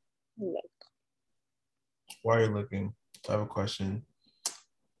 Look. While you're looking, I have a question.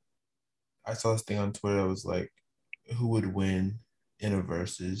 I saw this thing on Twitter that was like, who would win in a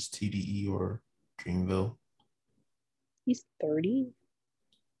versus TDE or Dreamville? He's 30.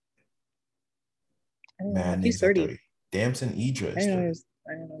 I didn't know Mad he's niggas at 30. 30. Damson Idra I is didn't know he 30. was.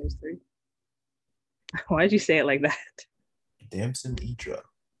 I didn't know he was 30. Why'd you say it like that? Damson Idra.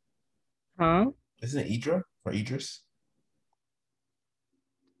 Huh? Isn't it Idra or Idris?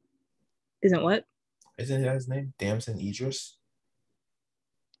 Isn't what? Isn't that his name? Damson Idris?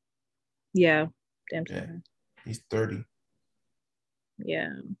 Yeah. Damn. Yeah. Son. He's 30. Yeah.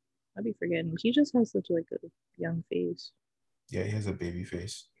 I'd be forgetting. He just has such like a young face. Yeah, he has a baby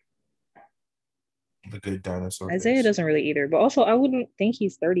face. The good dinosaur Isaiah face. doesn't really either, but also I wouldn't think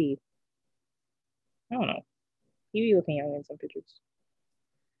he's 30. I don't know. He be looking young in some pictures.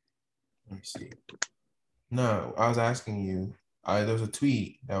 Let me see. No, I was asking you. There was a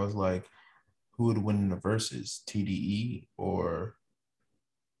tweet that was like, who would win in the verses, TDE or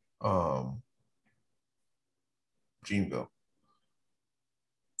um Dreamville?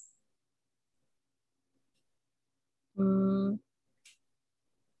 Mm,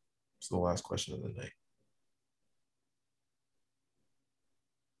 It's the last question of the night.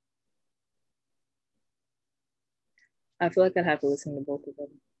 I feel like I'd have to listen to both of them.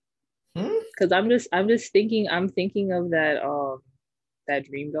 Hmm? Cause I'm thinking of that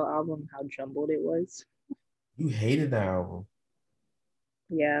Dreamville album, how jumbled it was. You hated that album.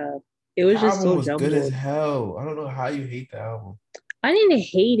 Yeah. It was That just album so was good as jumbled. hell. I don't know how you hate the album. I didn't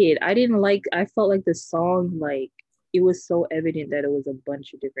hate it. I felt like the song, like it was so evident that it was a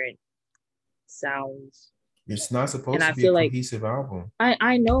bunch of different sounds. It's not And supposed to I be a feel like cohesive album.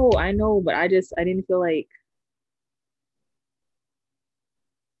 I know, but I didn't feel like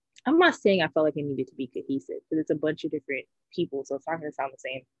I'm not saying I felt like it needed to be cohesive because it's a bunch of different people, so it's not gonna sound the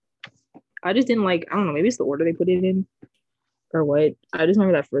same. I just didn't like, I don't know, maybe it's the order they put it in or what. I just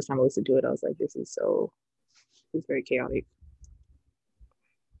remember that first time I listened to it, I was like, it's very chaotic.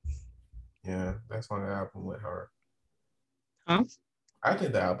 Yeah, that's why the album went hard. Huh? I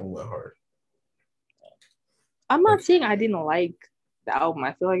think the album went hard. I'm not Like, saying I didn't like the album.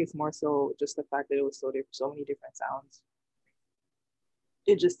 I feel like it's more so just the fact that it was so different, so many different sounds.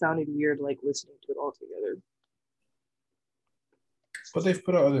 It just sounded weird, like listening to it all together. but they've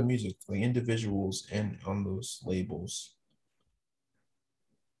put out other music, like individuals and on those labels.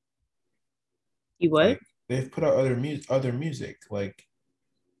 You what? Like they've put out other music. Like,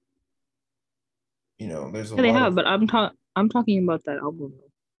 there's a Yeah, they lot have, of but I'm talking about that album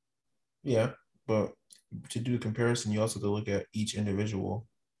though. yeah, but to do a comparison, you also have to look at each individual.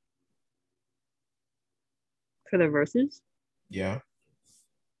 For the verses. Yeah.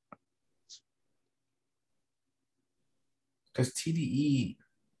 Because TDE,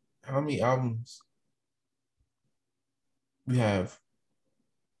 how many albums you have?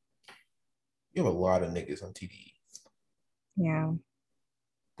 You have a lot of niggas on TDE, Yeah,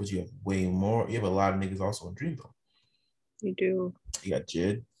 but you have way more. You have a lot of niggas also on Dreamville. you do. You got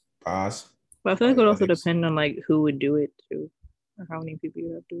Jid, Boz, But I feel like it would also Athletics. depend on like who would do it too, or how many people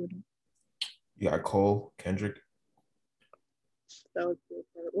you have doing it. You got Cole, Kendrick. That would be,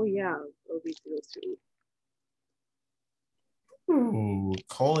 oh yeah, that would be those two. Ooh,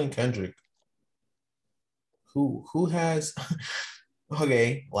 Cole and Kendrick. Who has?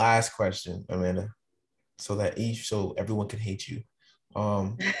 Okay, last question, Amanda, so everyone can hate you.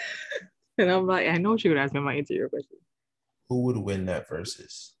 Um, And I'm like, I know she would ask me my answer your question. who would win that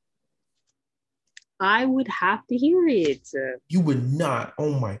versus? I would have to hear it. You would not.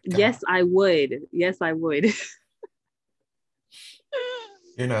 Oh my god, Yes, I would. Yes, I would.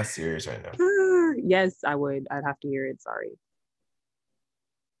 you're not serious right now. Yes, I would. I'd have to hear it. Sorry.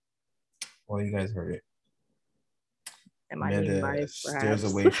 Well, you guys heard it. Am I being Amanda biased, stares perhaps?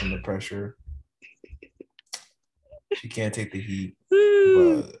 away from the pressure. She can't take the heat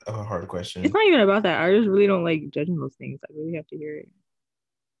of a hard It's question. not even about that. I just really don't like judging those things. I really have to hear it.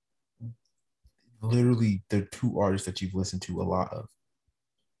 Literally, the two artists that you've listened to a lot of.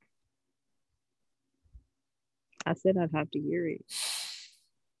 I said I'd have to hear it.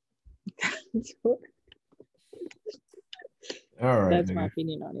 All right, That's my nigga.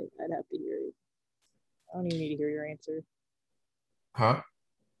 opinion on it. I'd have to hear it. I don't even need to hear your answer. Huh?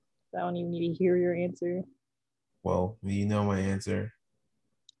 I don't even need to hear your answer. Well, you know my answer.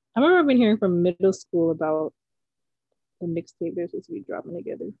 I remember I've been hearing from middle school about the mixtape they're supposed to be dropping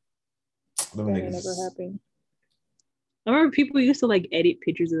together. Them That ain't never niggas. happened. I remember people used to like edit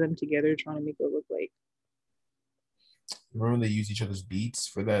pictures of them together trying to make it look like, Remember when they used each other's beats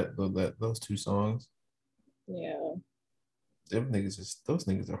for those two songs? yeah, Those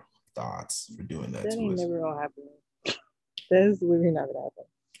niggas are thoughts for doing that that to ain't us. never gonna happen. That's literally not gonna happen.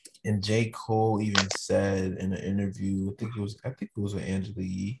 And J. Cole even said in an interview, I think it was with Angela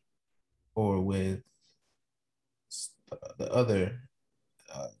Yee or with the other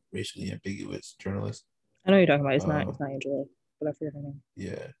racially ambiguous journalist. I know you're talking about. It's not. Uh, It's not Angela, but I forget her name.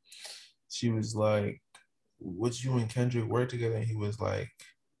 yeah, she was like, "Would you and Kendrick work together?" And he was like,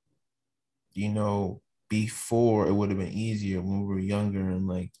 "You know, before it would have been easier when we were younger and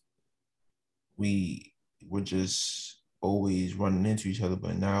like we were just always running into each other,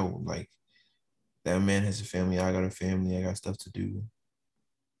 but now like that man has a family, I got a family, I got stuff to do.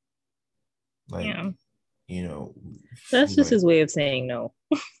 Like, Yeah, you know, that's he's just like, his way of saying no.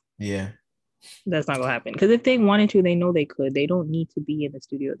 yeah, That's not gonna happen. Because if they wanted to, they know they could. They don't need to be in the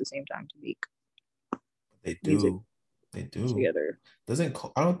studio at the same time to make they music do. They do. together. Doesn't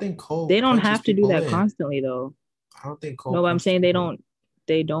Cole, I don't think Cole They don't punches have to do people that in. constantly, though. I don't think Cole No, but I'm punches saying they people in. don't.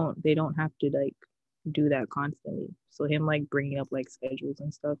 They don't. They don't have to like do that constantly. So him like bringing up like schedules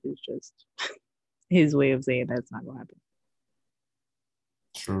and stuff is just his way of saying that's not gonna happen.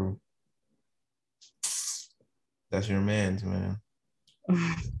 True. That's your man's man.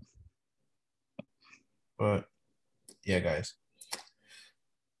 But yeah, guys.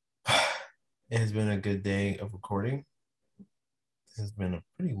 It has been a good day of recording. This has been a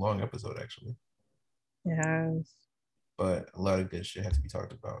pretty long episode actually. It has. But a lot of good shit had to be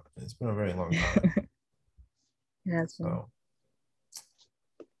talked about. It's been a very long time. It has been. So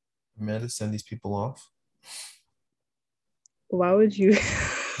Amanda, send these people off. Why would you?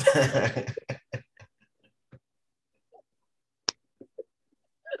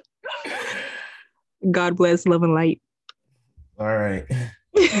 God bless, love and light. All right.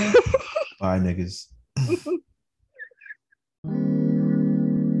 Bye, niggas.